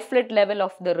 the high flood level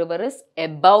of the river is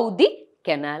above the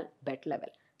canal bed level.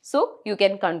 So you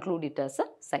can conclude it as a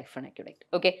siphon aqueduct.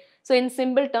 Okay, so in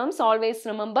simple terms, always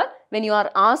remember when you are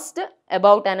asked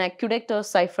about an aqueduct or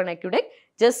siphon aqueduct,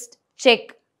 just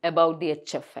check about the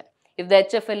HFL. If the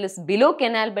HFL is below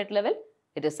canal bed level,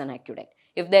 it is an aqueduct.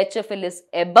 If the HFL is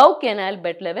above canal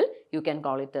bed level, you can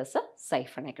call it as a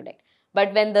siphon aqueduct.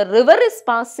 But when the river is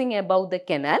passing above the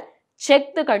canal,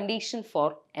 check the condition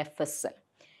for FSL.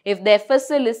 If the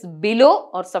FSL is below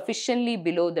or sufficiently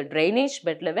below the drainage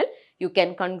bed level, you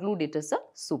can conclude it as a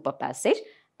super passage.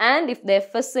 And if the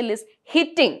FSL is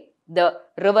hitting the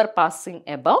river passing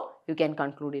above, you can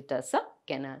conclude it as a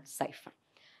canal siphon.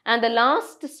 And the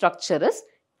last structure is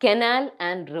canal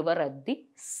and river at the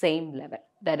same level,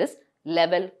 that is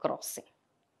level crossing.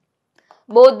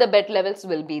 both the bed levels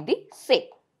will be the same.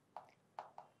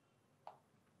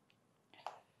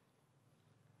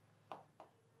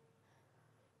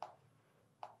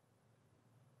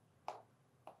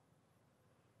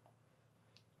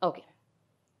 Okay.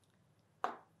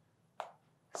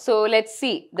 So let's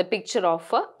see the picture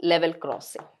of a level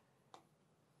crossing.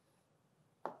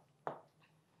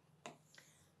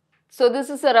 So this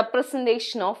is a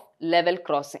representation of level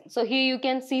crossing. So here you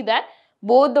can see that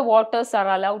both the waters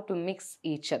are allowed to mix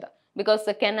each other because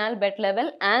the canal bed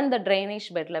level and the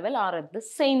drainage bed level are at the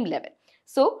same level.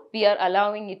 So we are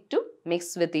allowing it to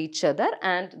mix with each other,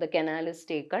 and the canal is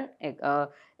taken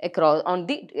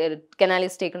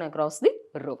across the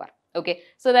river. Okay,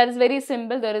 so that is very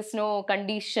simple. There is no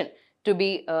condition to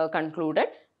be concluded.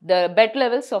 The bed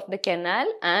levels of the canal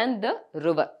and the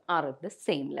river are at the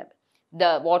same level.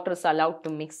 The water is allowed to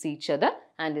mix each other,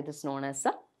 and it is known as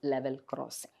a level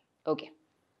crossing. Okay.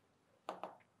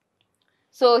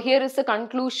 So here is the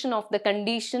conclusion of the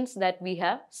conditions that we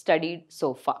have studied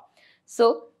so far.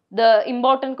 So the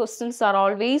important questions are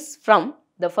always from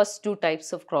the first two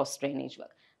types of cross drainage work.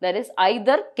 That is,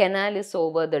 either canal is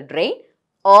over the drain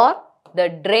or the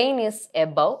drain is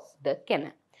above the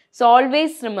canal. So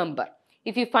always remember,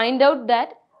 if you find out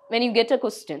that when you get a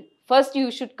question, first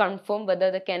you should confirm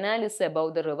whether the canal is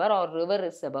above the river or river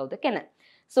is above the canal.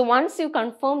 So once you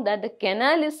confirm that the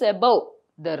canal is above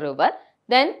the river,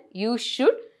 then you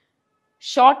should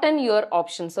shorten your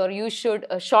options, or you should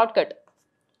shortcut,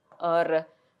 or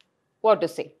what to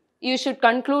say. You should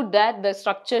conclude that the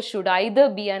structure should either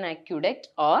be an aqueduct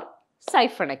or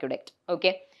siphon aqueduct.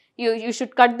 Okay. You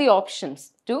should cut the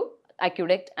options to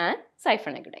aqueduct and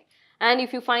siphon aqueduct. And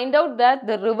if you find out that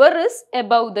the river is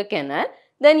above the canal,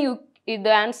 then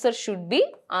the answer should be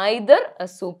either a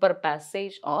super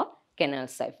passage or canal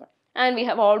siphon. And we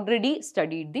have already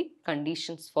studied the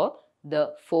conditions for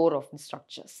the 4 of the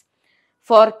structures.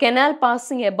 For canal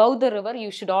passing above the river, you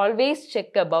should always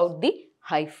check about the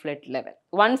high flood level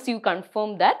once you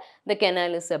confirm that the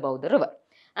canal is above the river.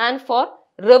 And for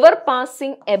river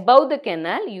passing above the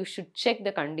canal, you should check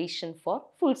the condition for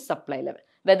full supply level,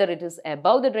 whether it is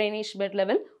above the drainage bed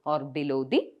level or below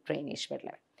the drainage bed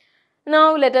level.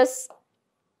 Now let us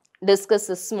discuss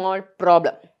a small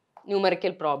problem,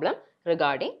 numerical problem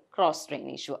regarding cross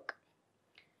drainage work.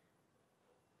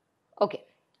 Okay,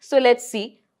 so let's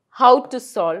see how to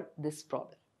solve this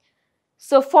problem.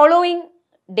 So following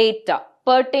data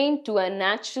pertain to a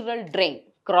natural drain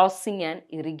crossing an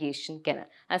irrigation canal.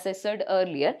 As I said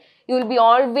earlier, you will be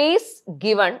always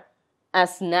given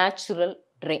as natural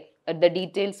drain, the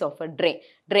details of a drain.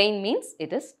 Drain means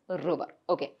it is a river.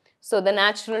 Okay, so the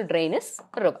natural drain is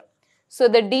river. So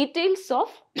the details of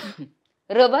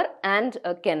river and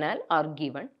a canal are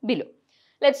given below.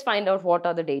 Let's find out what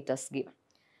are the data given.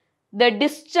 The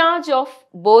discharge of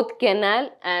both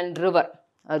canal and river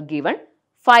are given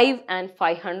 5 and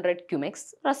 500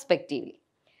 cumecs respectively.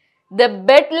 The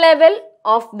bed level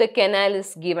of the canal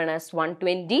is given as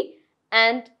 120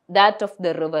 and that of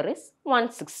the river is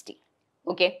 160.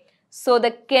 Okay, so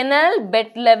the canal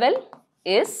bed level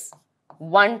is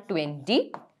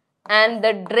 120 and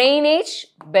the drainage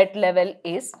bed level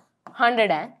is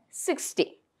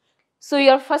 160. So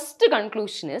your first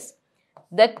conclusion is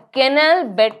the canal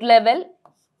bed level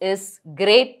is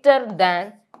greater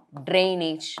than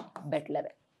drainage bed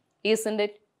level. Isn't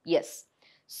it? Yes.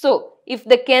 So if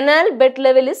the canal bed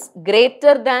level is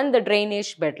greater than the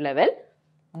drainage bed level,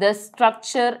 the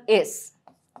structure is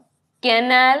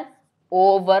canal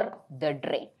over the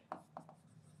drain.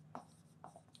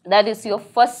 That is your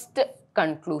first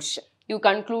conclusion. You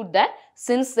conclude that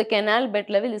since the canal bed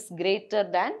level is greater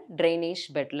than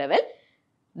drainage bed level,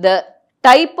 the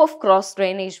type of cross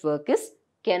drainage work is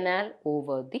canal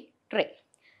over the drain.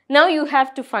 Now you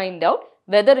have to find out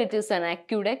whether it is an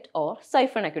aqueduct or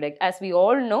siphon aqueduct. As we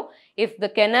all know, if the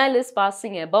canal is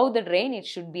passing above the drain, it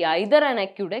should be either an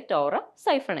aqueduct or a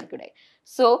siphon aqueduct.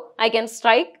 So I can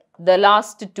strike the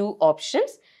last two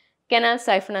options. Canal,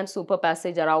 siphon and super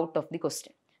passage are out of the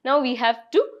question. Now we have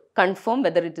to confirm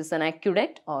whether it is an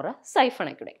aqueduct or a siphon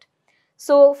aqueduct.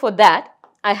 So for that,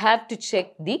 I have to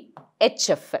check the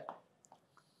HFL.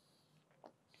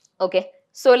 Okay,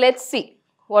 so let's see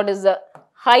what is the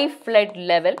high flood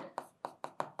level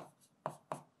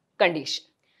condition.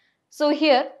 So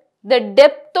here the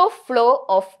depth of flow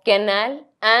of canal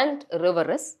and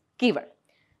river is given.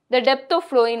 The depth of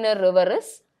flow in a river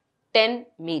is 10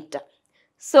 meter.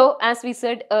 So as we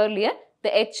said earlier, the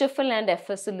HFL and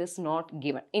FSL is not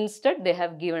given. Instead, they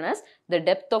have given us the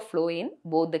depth of flow in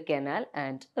both the canal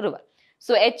and river.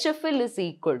 So HFL is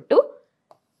equal to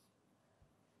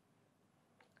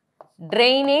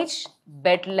drainage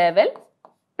bed level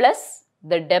plus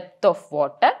the depth of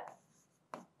water,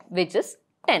 which is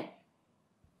 10.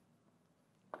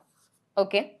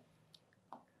 Okay.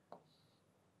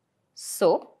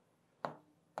 So,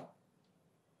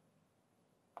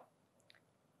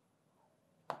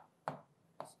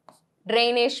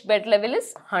 drainage bed level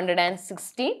is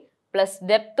 116 plus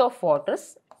depth of water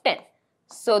is 10.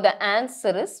 So, the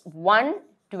answer is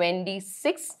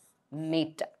 126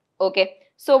 meter. Okay.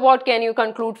 So, what can you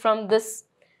conclude from this?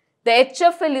 The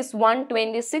HFL is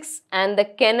 126 and the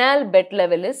canal bed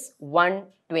level is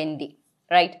 120.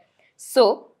 Right.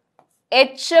 So,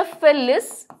 HFL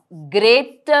is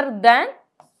greater than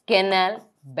canal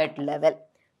bed level,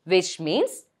 which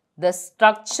means the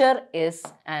structure is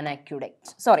an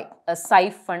aqueduct. Sorry, a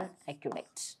siphon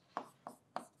aqueduct.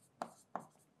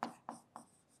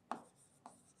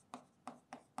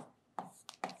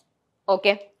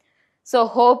 Okay. So,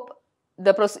 hope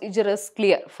the procedure is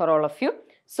clear for all of you.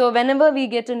 So, whenever we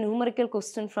get a numerical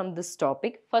question from this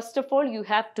topic, first of all, you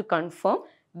have to confirm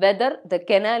whether the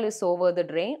canal is over the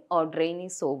drain or drain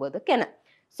is over the canal.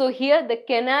 So, here the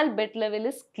canal bed level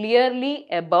is clearly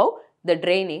above the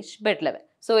drainage bed level.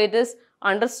 So, it is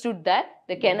understood that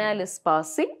the canal is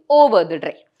passing over the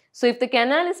drain. So, if the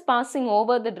canal is passing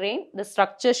over the drain, the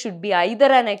structure should be either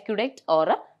an aqueduct or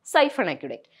a siphon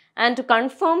aqueduct. And to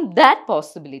confirm that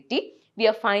possibility, we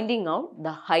are finding out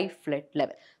the high flood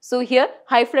level. So, here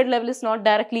high flood level is not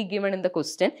directly given in the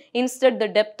question. Instead, the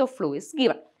depth of flow is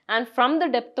given. And from the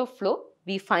depth of flow,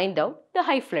 we find out the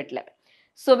high flood level.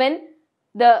 So, when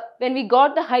we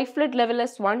got the high flood level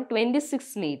as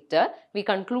 126 meter, we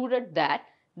concluded that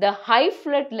the high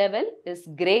flood level is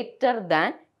greater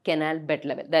than canal bed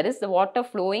level. That is, the water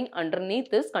flowing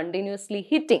underneath is continuously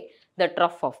hitting the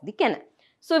trough of the canal.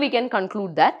 So, we can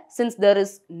conclude that since there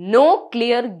is no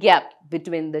clear gap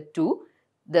between the two,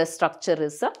 the structure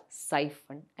is a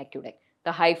siphon aqueduct.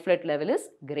 The high flood level is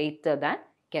greater than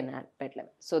canal bed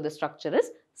level. So, the structure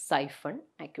is siphon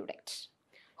aqueduct.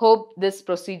 Hope this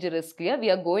procedure is clear.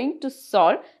 We are going to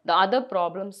solve the other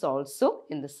problems also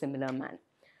in the similar manner.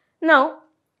 Now,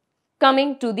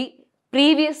 coming to the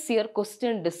previous year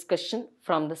question discussion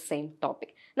from the same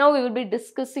topic. Now, we will be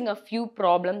discussing a few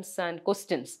problems and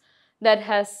questions that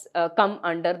has come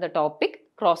under the topic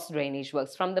cross drainage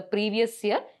works from the previous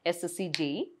year SSC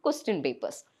JEE question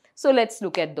papers. So, let's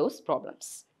look at those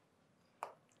problems.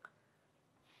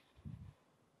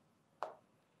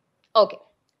 Okay.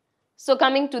 So,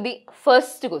 coming to the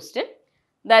first question,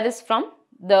 that is from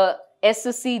the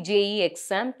SSC JEE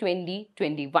exam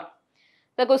 2021.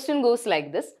 The question goes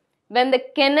like this: when the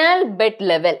canal bed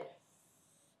level,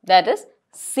 that is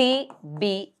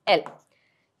CBL,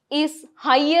 is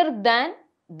higher than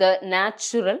the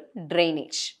natural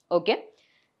drainage, okay,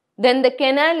 then the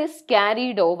canal is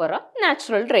carried over a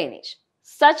natural drainage.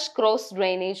 Such cross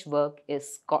drainage work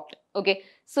is called. Okay,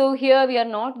 so here we are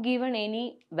not given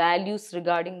any values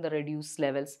regarding the reduced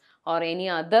levels or any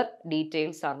other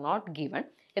details are not given.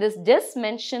 It is just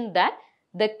mentioned that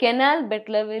the canal bed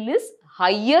level is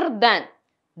higher than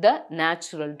the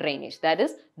natural drainage, that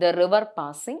is the river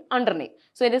passing underneath.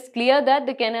 So, it is clear that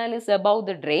the canal is above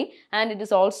the drain, and it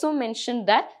is also mentioned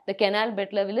that the canal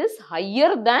bed level is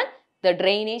higher than the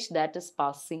drainage that is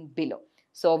passing below.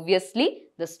 So, obviously,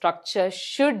 the structure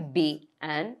should be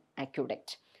an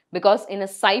aqueduct, because in a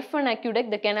siphon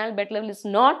aqueduct, the canal bed level is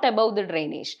not above the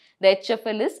drainage. The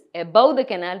HFL is above the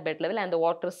canal bed level and the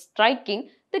water is striking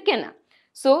the canal.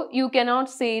 So, you cannot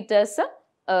say it as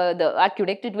the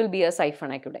aqueduct, it will be a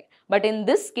siphon aqueduct. But in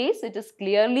this case, it is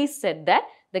clearly said that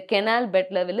the canal bed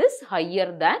level is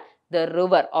higher than the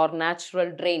river or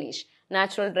natural drainage.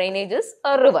 Natural drainage is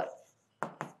a river.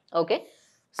 Okay.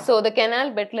 So, the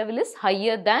canal bed level is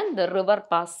higher than the river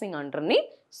passing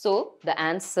underneath. So, the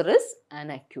answer is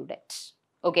an aqueduct.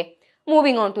 Okay.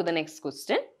 Moving on to the next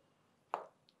question.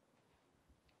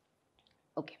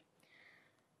 Okay.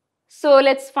 So,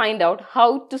 let's find out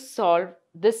how to solve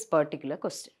this particular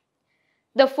question.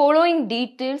 The following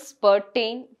details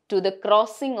pertain to the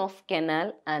crossing of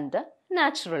canal and the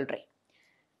natural drain.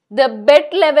 The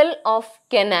bed level of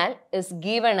canal is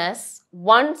given as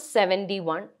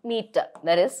 171 meter,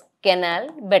 that is canal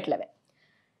bed level.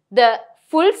 The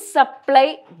full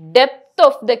supply depth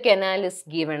of the canal is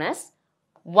given as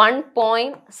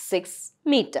 1.6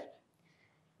 meter.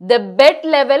 The bed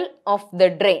level of the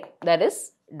drain, that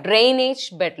is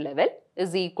drainage bed level,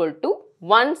 is equal to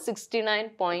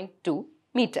 169.2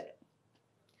 meter.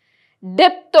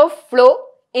 Depth of flow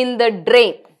in the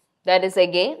drain, that is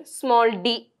again small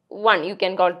d1, you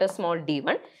can call it a small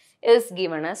d1, is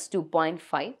given as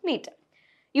 2.5 meter.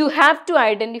 You have to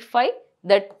identify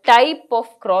the type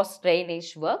of cross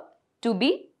drainage work to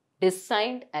be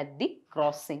designed at the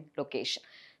crossing location.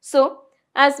 So,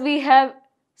 as we have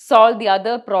solved the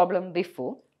other problem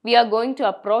before, we are going to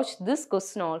approach this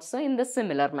question also in the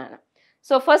similar manner.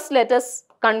 So, first let us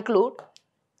conclude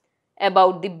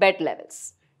about the bed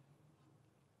levels.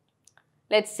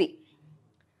 Let's see.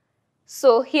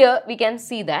 So, here we can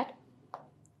see that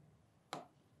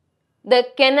the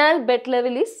canal bed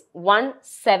level is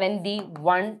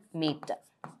 171 meter.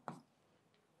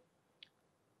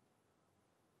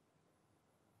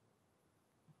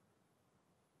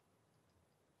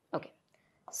 Okay.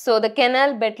 So, the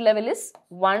canal bed level is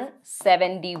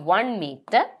 171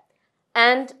 meter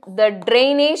and the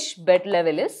drainage bed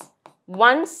level is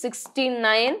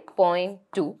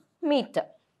 169.2 meter.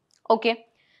 Okay.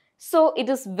 So, it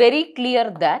is very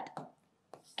clear that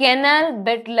canal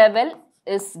bed level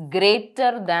is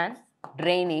greater than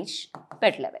drainage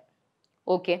bed level.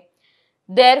 Okay.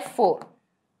 Therefore,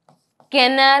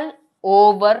 canal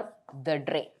over the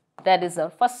drain. That is our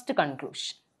first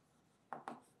conclusion.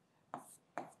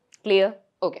 Clear?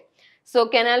 Okay. So,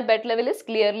 canal bed level is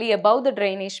clearly above the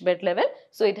drainage bed level.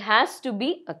 So, it has to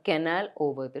be a canal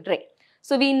over the drain.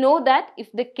 So, we know that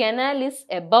if the canal is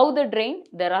above the drain,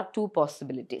 there are two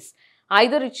possibilities.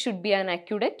 Either it should be an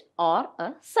aqueduct or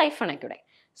a siphon aqueduct.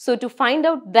 So, to find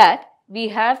out that, we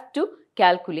have to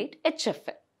calculate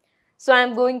HFL. So, I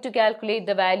am going to calculate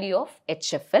the value of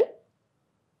HFL.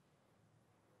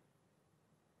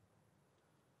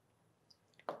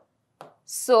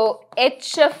 So,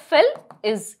 HFL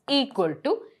is equal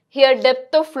to, here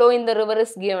depth of flow in the river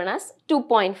is given as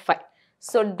 2.5.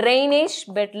 So, drainage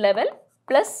bed level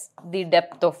plus the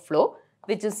depth of flow,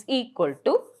 which is equal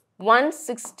to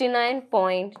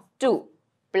 169.2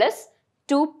 plus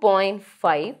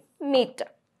 2.5 meter,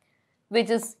 which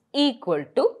is equal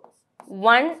to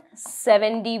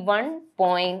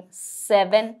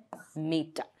 171.7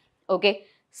 meter. Okay.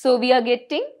 So, we are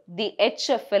getting the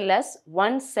HFL as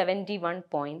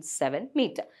 171.7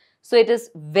 meter. So, it is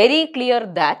very clear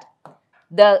that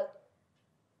the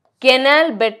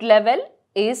canal bed level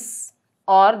is,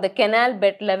 or the canal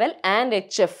bed level and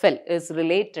HFL is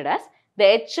related as the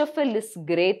HFL is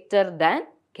greater than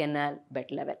canal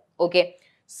bed level. Okay.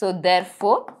 So,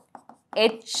 therefore,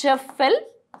 HFL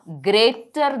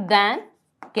greater than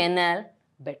canal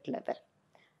bed level,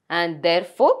 and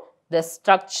therefore, the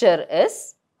structure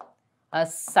is a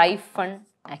siphon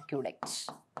aqueduct.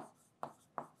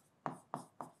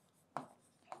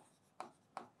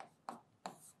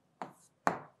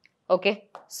 Okay.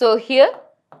 So, here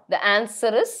the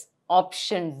answer is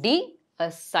option D,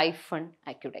 a siphon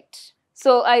aqueduct.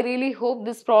 So, I really hope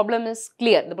this problem is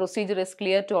clear. The procedure is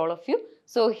clear to all of you.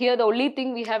 So, here the only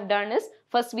thing we have done is,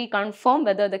 first we confirm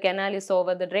whether the canal is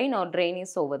over the drain or drain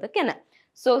is over the canal.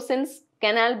 So, since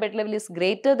canal bed level is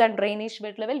greater than drainage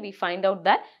bed level, we find out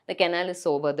that the canal is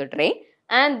over the drain,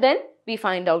 and then we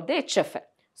find out the HFL.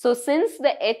 So, since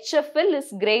the HFL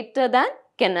is greater than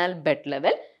canal bed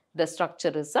level, the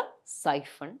structure is a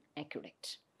siphon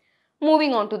aqueduct.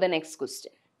 Moving on to the next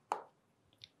question.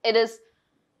 It is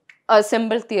a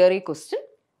simple theory question.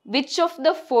 Which of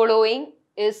the following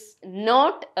is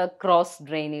not a cross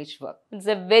drainage work? It's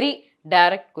a very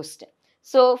direct question.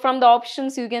 So, from the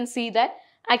options you can see that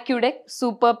aqueduct,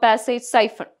 super passage,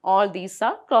 siphon, all these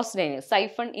are cross drainage.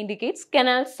 Siphon indicates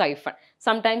canal siphon.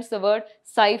 Sometimes the word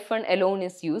siphon alone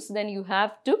is used, then you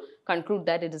have to conclude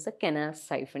that it is a canal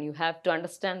siphon. You have to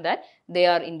understand that they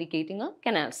are indicating a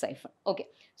canal siphon. Okay.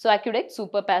 So, aqueduct,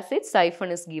 super passage,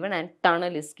 siphon is given and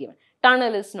tunnel is given.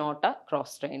 Tunnel is not a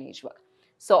cross drainage work.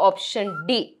 So, option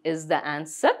D is the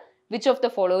answer. Which of the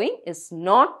following is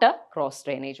not a cross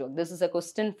drainage work? This is a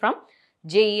question from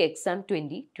JEE exam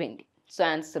 2020. So,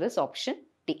 answer is option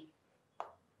D.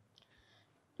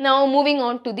 Now, moving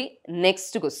on to the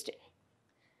next question.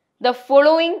 The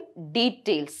following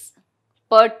details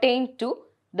pertain to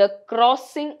the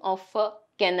crossing of a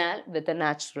canal with a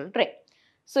natural drain.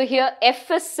 So, here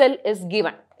FSL is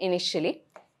given initially.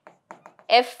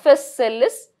 FSL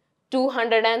is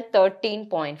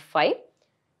 213.5.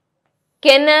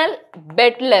 Canal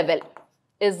bed level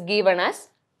is given as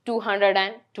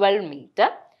 212 meter.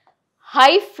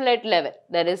 High flood level,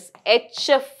 that is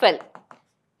HFL,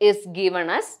 is given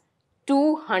as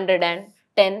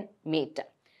 210 meter.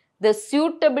 The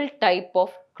suitable type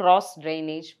of cross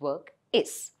drainage work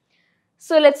is.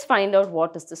 So, let us find out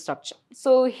what is the structure.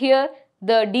 So, here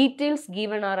the details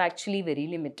given are actually very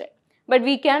limited, but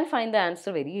we can find the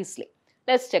answer very easily.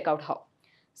 Let us check out how.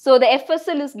 So, the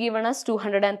FSL is given as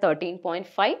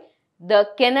 213.5, the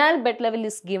canal bed level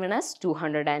is given as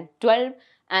 212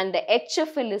 and the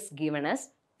HFL is given as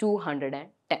 210.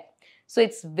 So,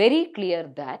 it is very clear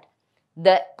that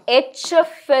the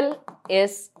HFL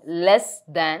is less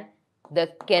than the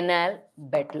canal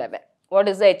bed level. What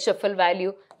is the HFL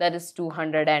value? That is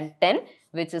 210,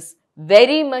 which is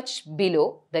very much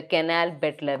below the canal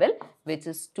bed level, which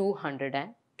is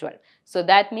 212. So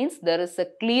that means there is a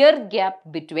clear gap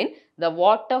between the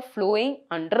water flowing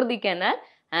under the canal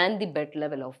and the bed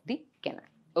level of the canal.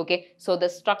 Okay, so the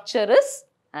structure is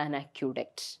an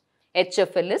aqueduct.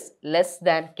 HFL is less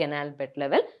than canal bed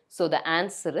level. So the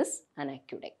answer is an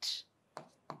aqueduct.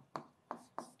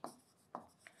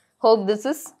 Hope this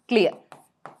is clear.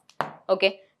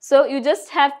 Okay, so you just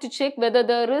have to check whether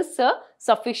there is a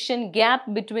sufficient gap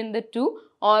between the two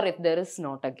or if there is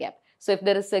not a gap. So if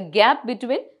there is a gap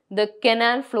between the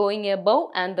canal flowing above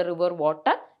and the river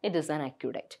water, it is an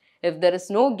aqueduct. If there is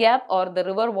no gap or the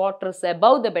river water is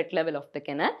above the bed level of the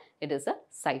canal, it is a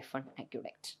siphon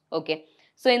aqueduct. Okay.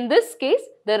 So in this case,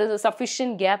 there is a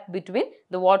sufficient gap between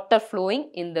the water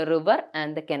flowing in the river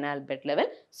and the canal bed level.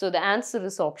 So the answer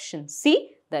is option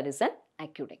C, that is an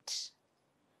aqueduct.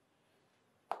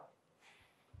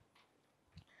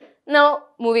 Now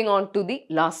moving on to the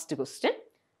last question.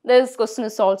 This question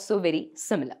is also very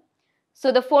similar.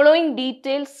 So the following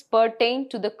details pertain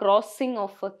to the crossing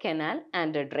of a canal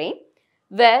and a drain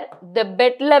where the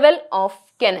bed level of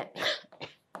canal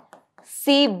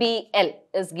CBL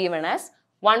is given as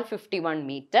 151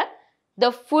 meter.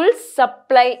 The full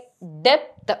supply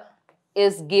depth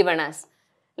is given as,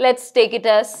 let's take it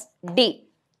as D,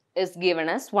 is given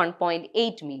as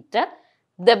 1.8 meter.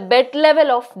 The bed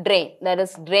level of drain, that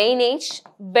is drainage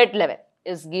bed level,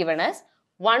 is given as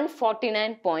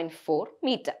 149.4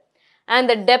 meter. And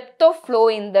the depth of flow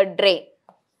in the drain,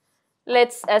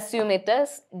 let's assume it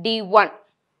as D1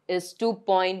 is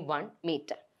 2.1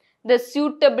 meter. The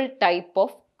suitable type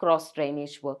of cross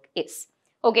drainage work is.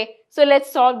 Okay, so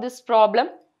let's solve this problem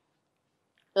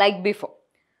like before,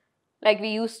 like we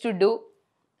used to do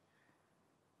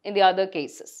in the other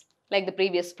cases, like the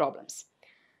previous problems.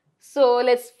 So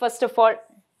let's first of all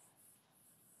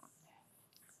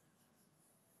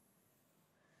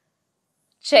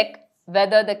check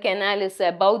whether the canal is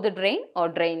above the drain or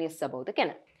drain is above the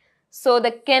canal. So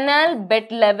the canal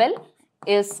bed level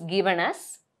is given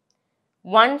as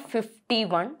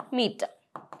 151 meter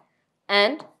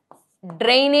and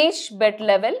drainage bed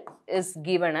level is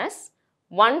given as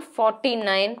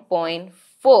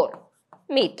 149.4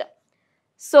 meter.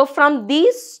 So from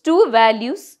these two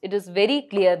values, it is very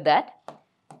clear that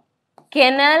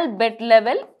canal bed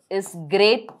level is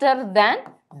greater than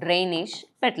drainage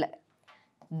bed level.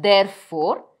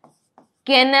 Therefore,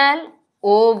 canal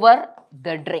over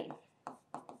the drain.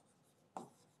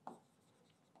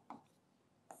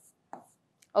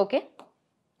 Okay.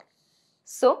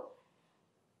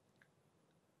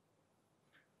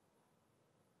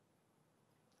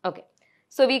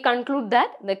 So we conclude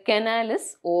that the canal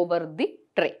is over the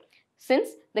drain since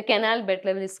the canal bed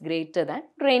level is greater than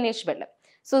drainage bed level.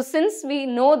 So since we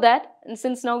know that, and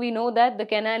since now we know that the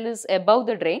canal is above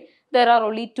the drain, there are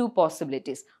only two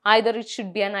possibilities. Either it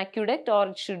should be an aqueduct or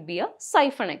it should be a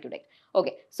siphon aqueduct.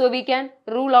 Okay, so we can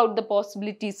rule out the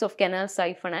possibilities of canal,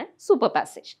 siphon and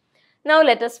superpassage. Now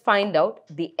let us find out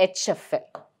the HFL.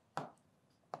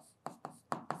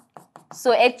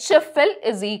 So HFL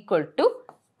is equal to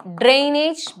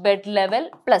drainage bed level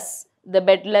plus the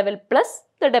bed level plus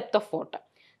the depth of water.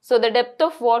 So the depth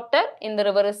of water in the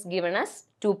river is given as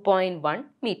 2.1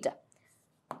 meter.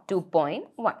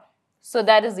 2.1. So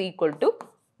that is equal to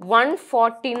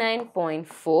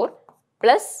 149.4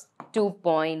 plus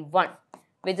 2.1,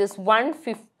 which is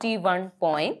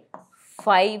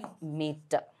 151.5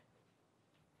 meter.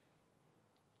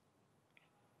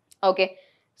 Okay.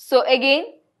 So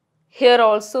again, here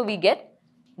also we get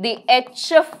the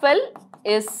HFL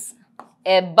is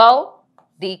above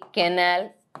the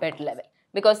canal bed level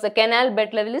because the canal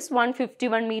bed level is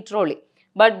 151 meter only,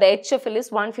 but the HFL is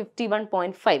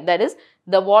 151.5. That is,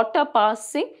 the water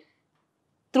passing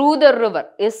through the river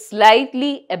is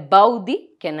slightly above the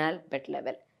canal bed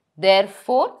level.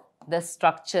 Therefore, the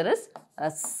structure is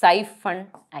a siphon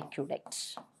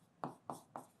aqueduct.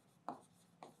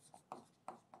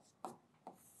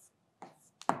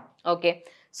 Okay.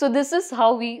 So this is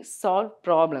how we solve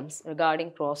problems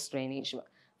regarding cross drainage work.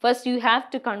 First, you have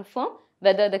to confirm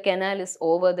whether the canal is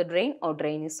over the drain or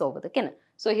drain is over the canal.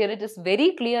 So here it is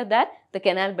very clear that the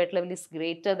canal bed level is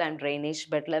greater than drainage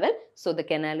bed level. So the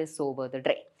canal is over the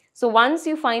drain. So once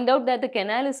you find out that the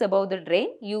canal is above the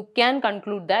drain, you can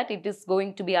conclude that it is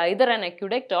going to be either an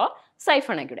aqueduct or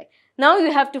siphon aqueduct. Now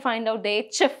you have to find out the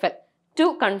HFL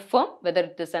to confirm whether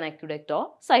it is an aqueduct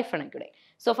or siphon aqueduct.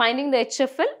 So finding the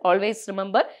HFL, always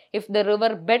remember, if the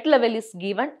river bed level is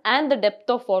given and the depth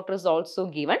of water is also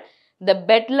given, the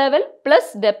bed level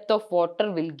plus depth of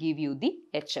water will give you the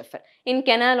HFL. In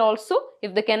canal also,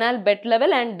 if the canal bed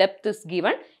level and depth is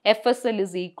given, FSL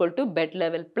is equal to bed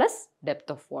level plus depth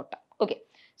of water. Okay.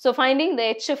 So finding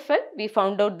the HFL, we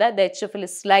found out that the HFL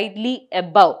is slightly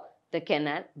above the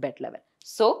canal bed level.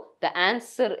 So the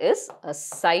answer is a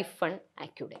siphon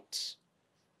aqueduct.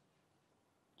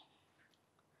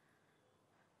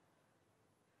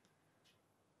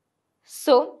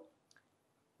 So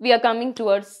we are coming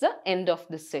towards the end of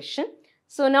this session.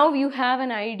 So now you have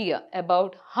an idea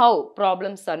about how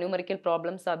numerical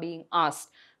problems are being asked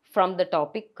from the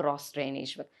topic cross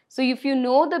drainage work. So if you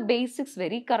know the basics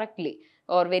very correctly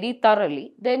or very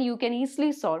thoroughly, then you can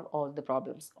easily solve all the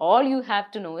problems. All you have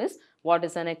to know is what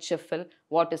is an HFL,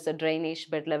 what is a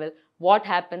drainage bed level, what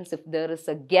happens if there is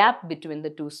a gap between the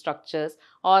two structures,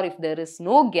 or if there is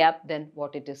no gap, then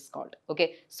what it is called.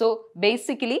 Okay, so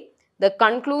basically the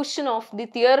conclusion of the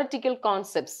theoretical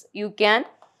concepts, you can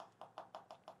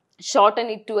shorten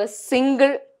it to a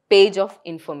single page of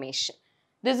information.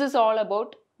 This is all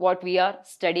about what we are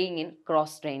studying in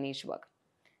cross drainage work.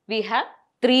 We have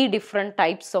 3 different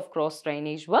types of cross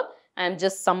drainage work. I am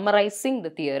just summarizing the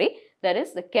theory. That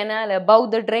is the canal above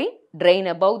the drain, drain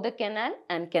above the canal,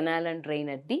 and canal and drain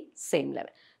at the same level.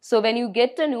 So when you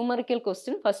get a numerical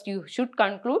question, first you should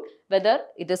conclude whether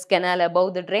it is canal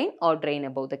above the drain or drain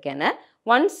above the canal.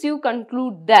 Once you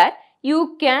conclude that,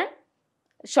 you can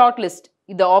shortlist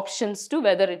the options to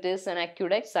whether it is an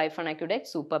aqueduct, siphon aqueduct,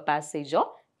 super passage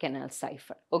or canal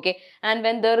siphon. Okay, and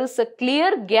when there is a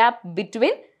clear gap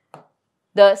between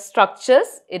the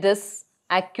structures, it is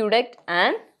aqueduct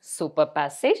and super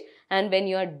passage, and when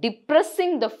you are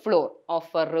depressing the floor of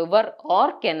a river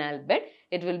or canal bed,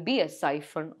 it will be a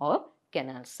siphon or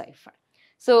canal siphon.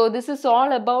 So this is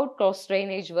all about cross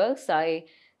drainage works. I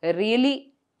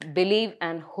really believe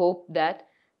and hope that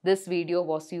this video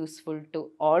was useful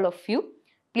to all of you.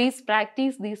 Please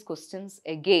practice these questions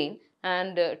again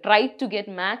and try to get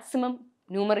maximum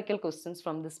numerical questions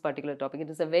from this particular topic. It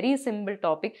is a very simple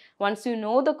topic. Once you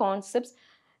know the concepts,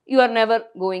 you are never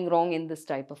going wrong in this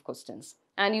type of questions.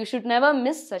 And you should never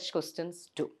miss such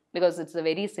questions too, because it's a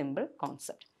very simple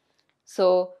concept.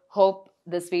 So, hope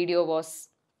this video was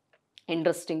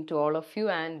interesting to all of you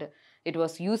and it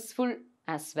was useful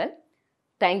as well.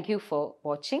 Thank you for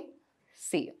watching.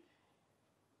 See you.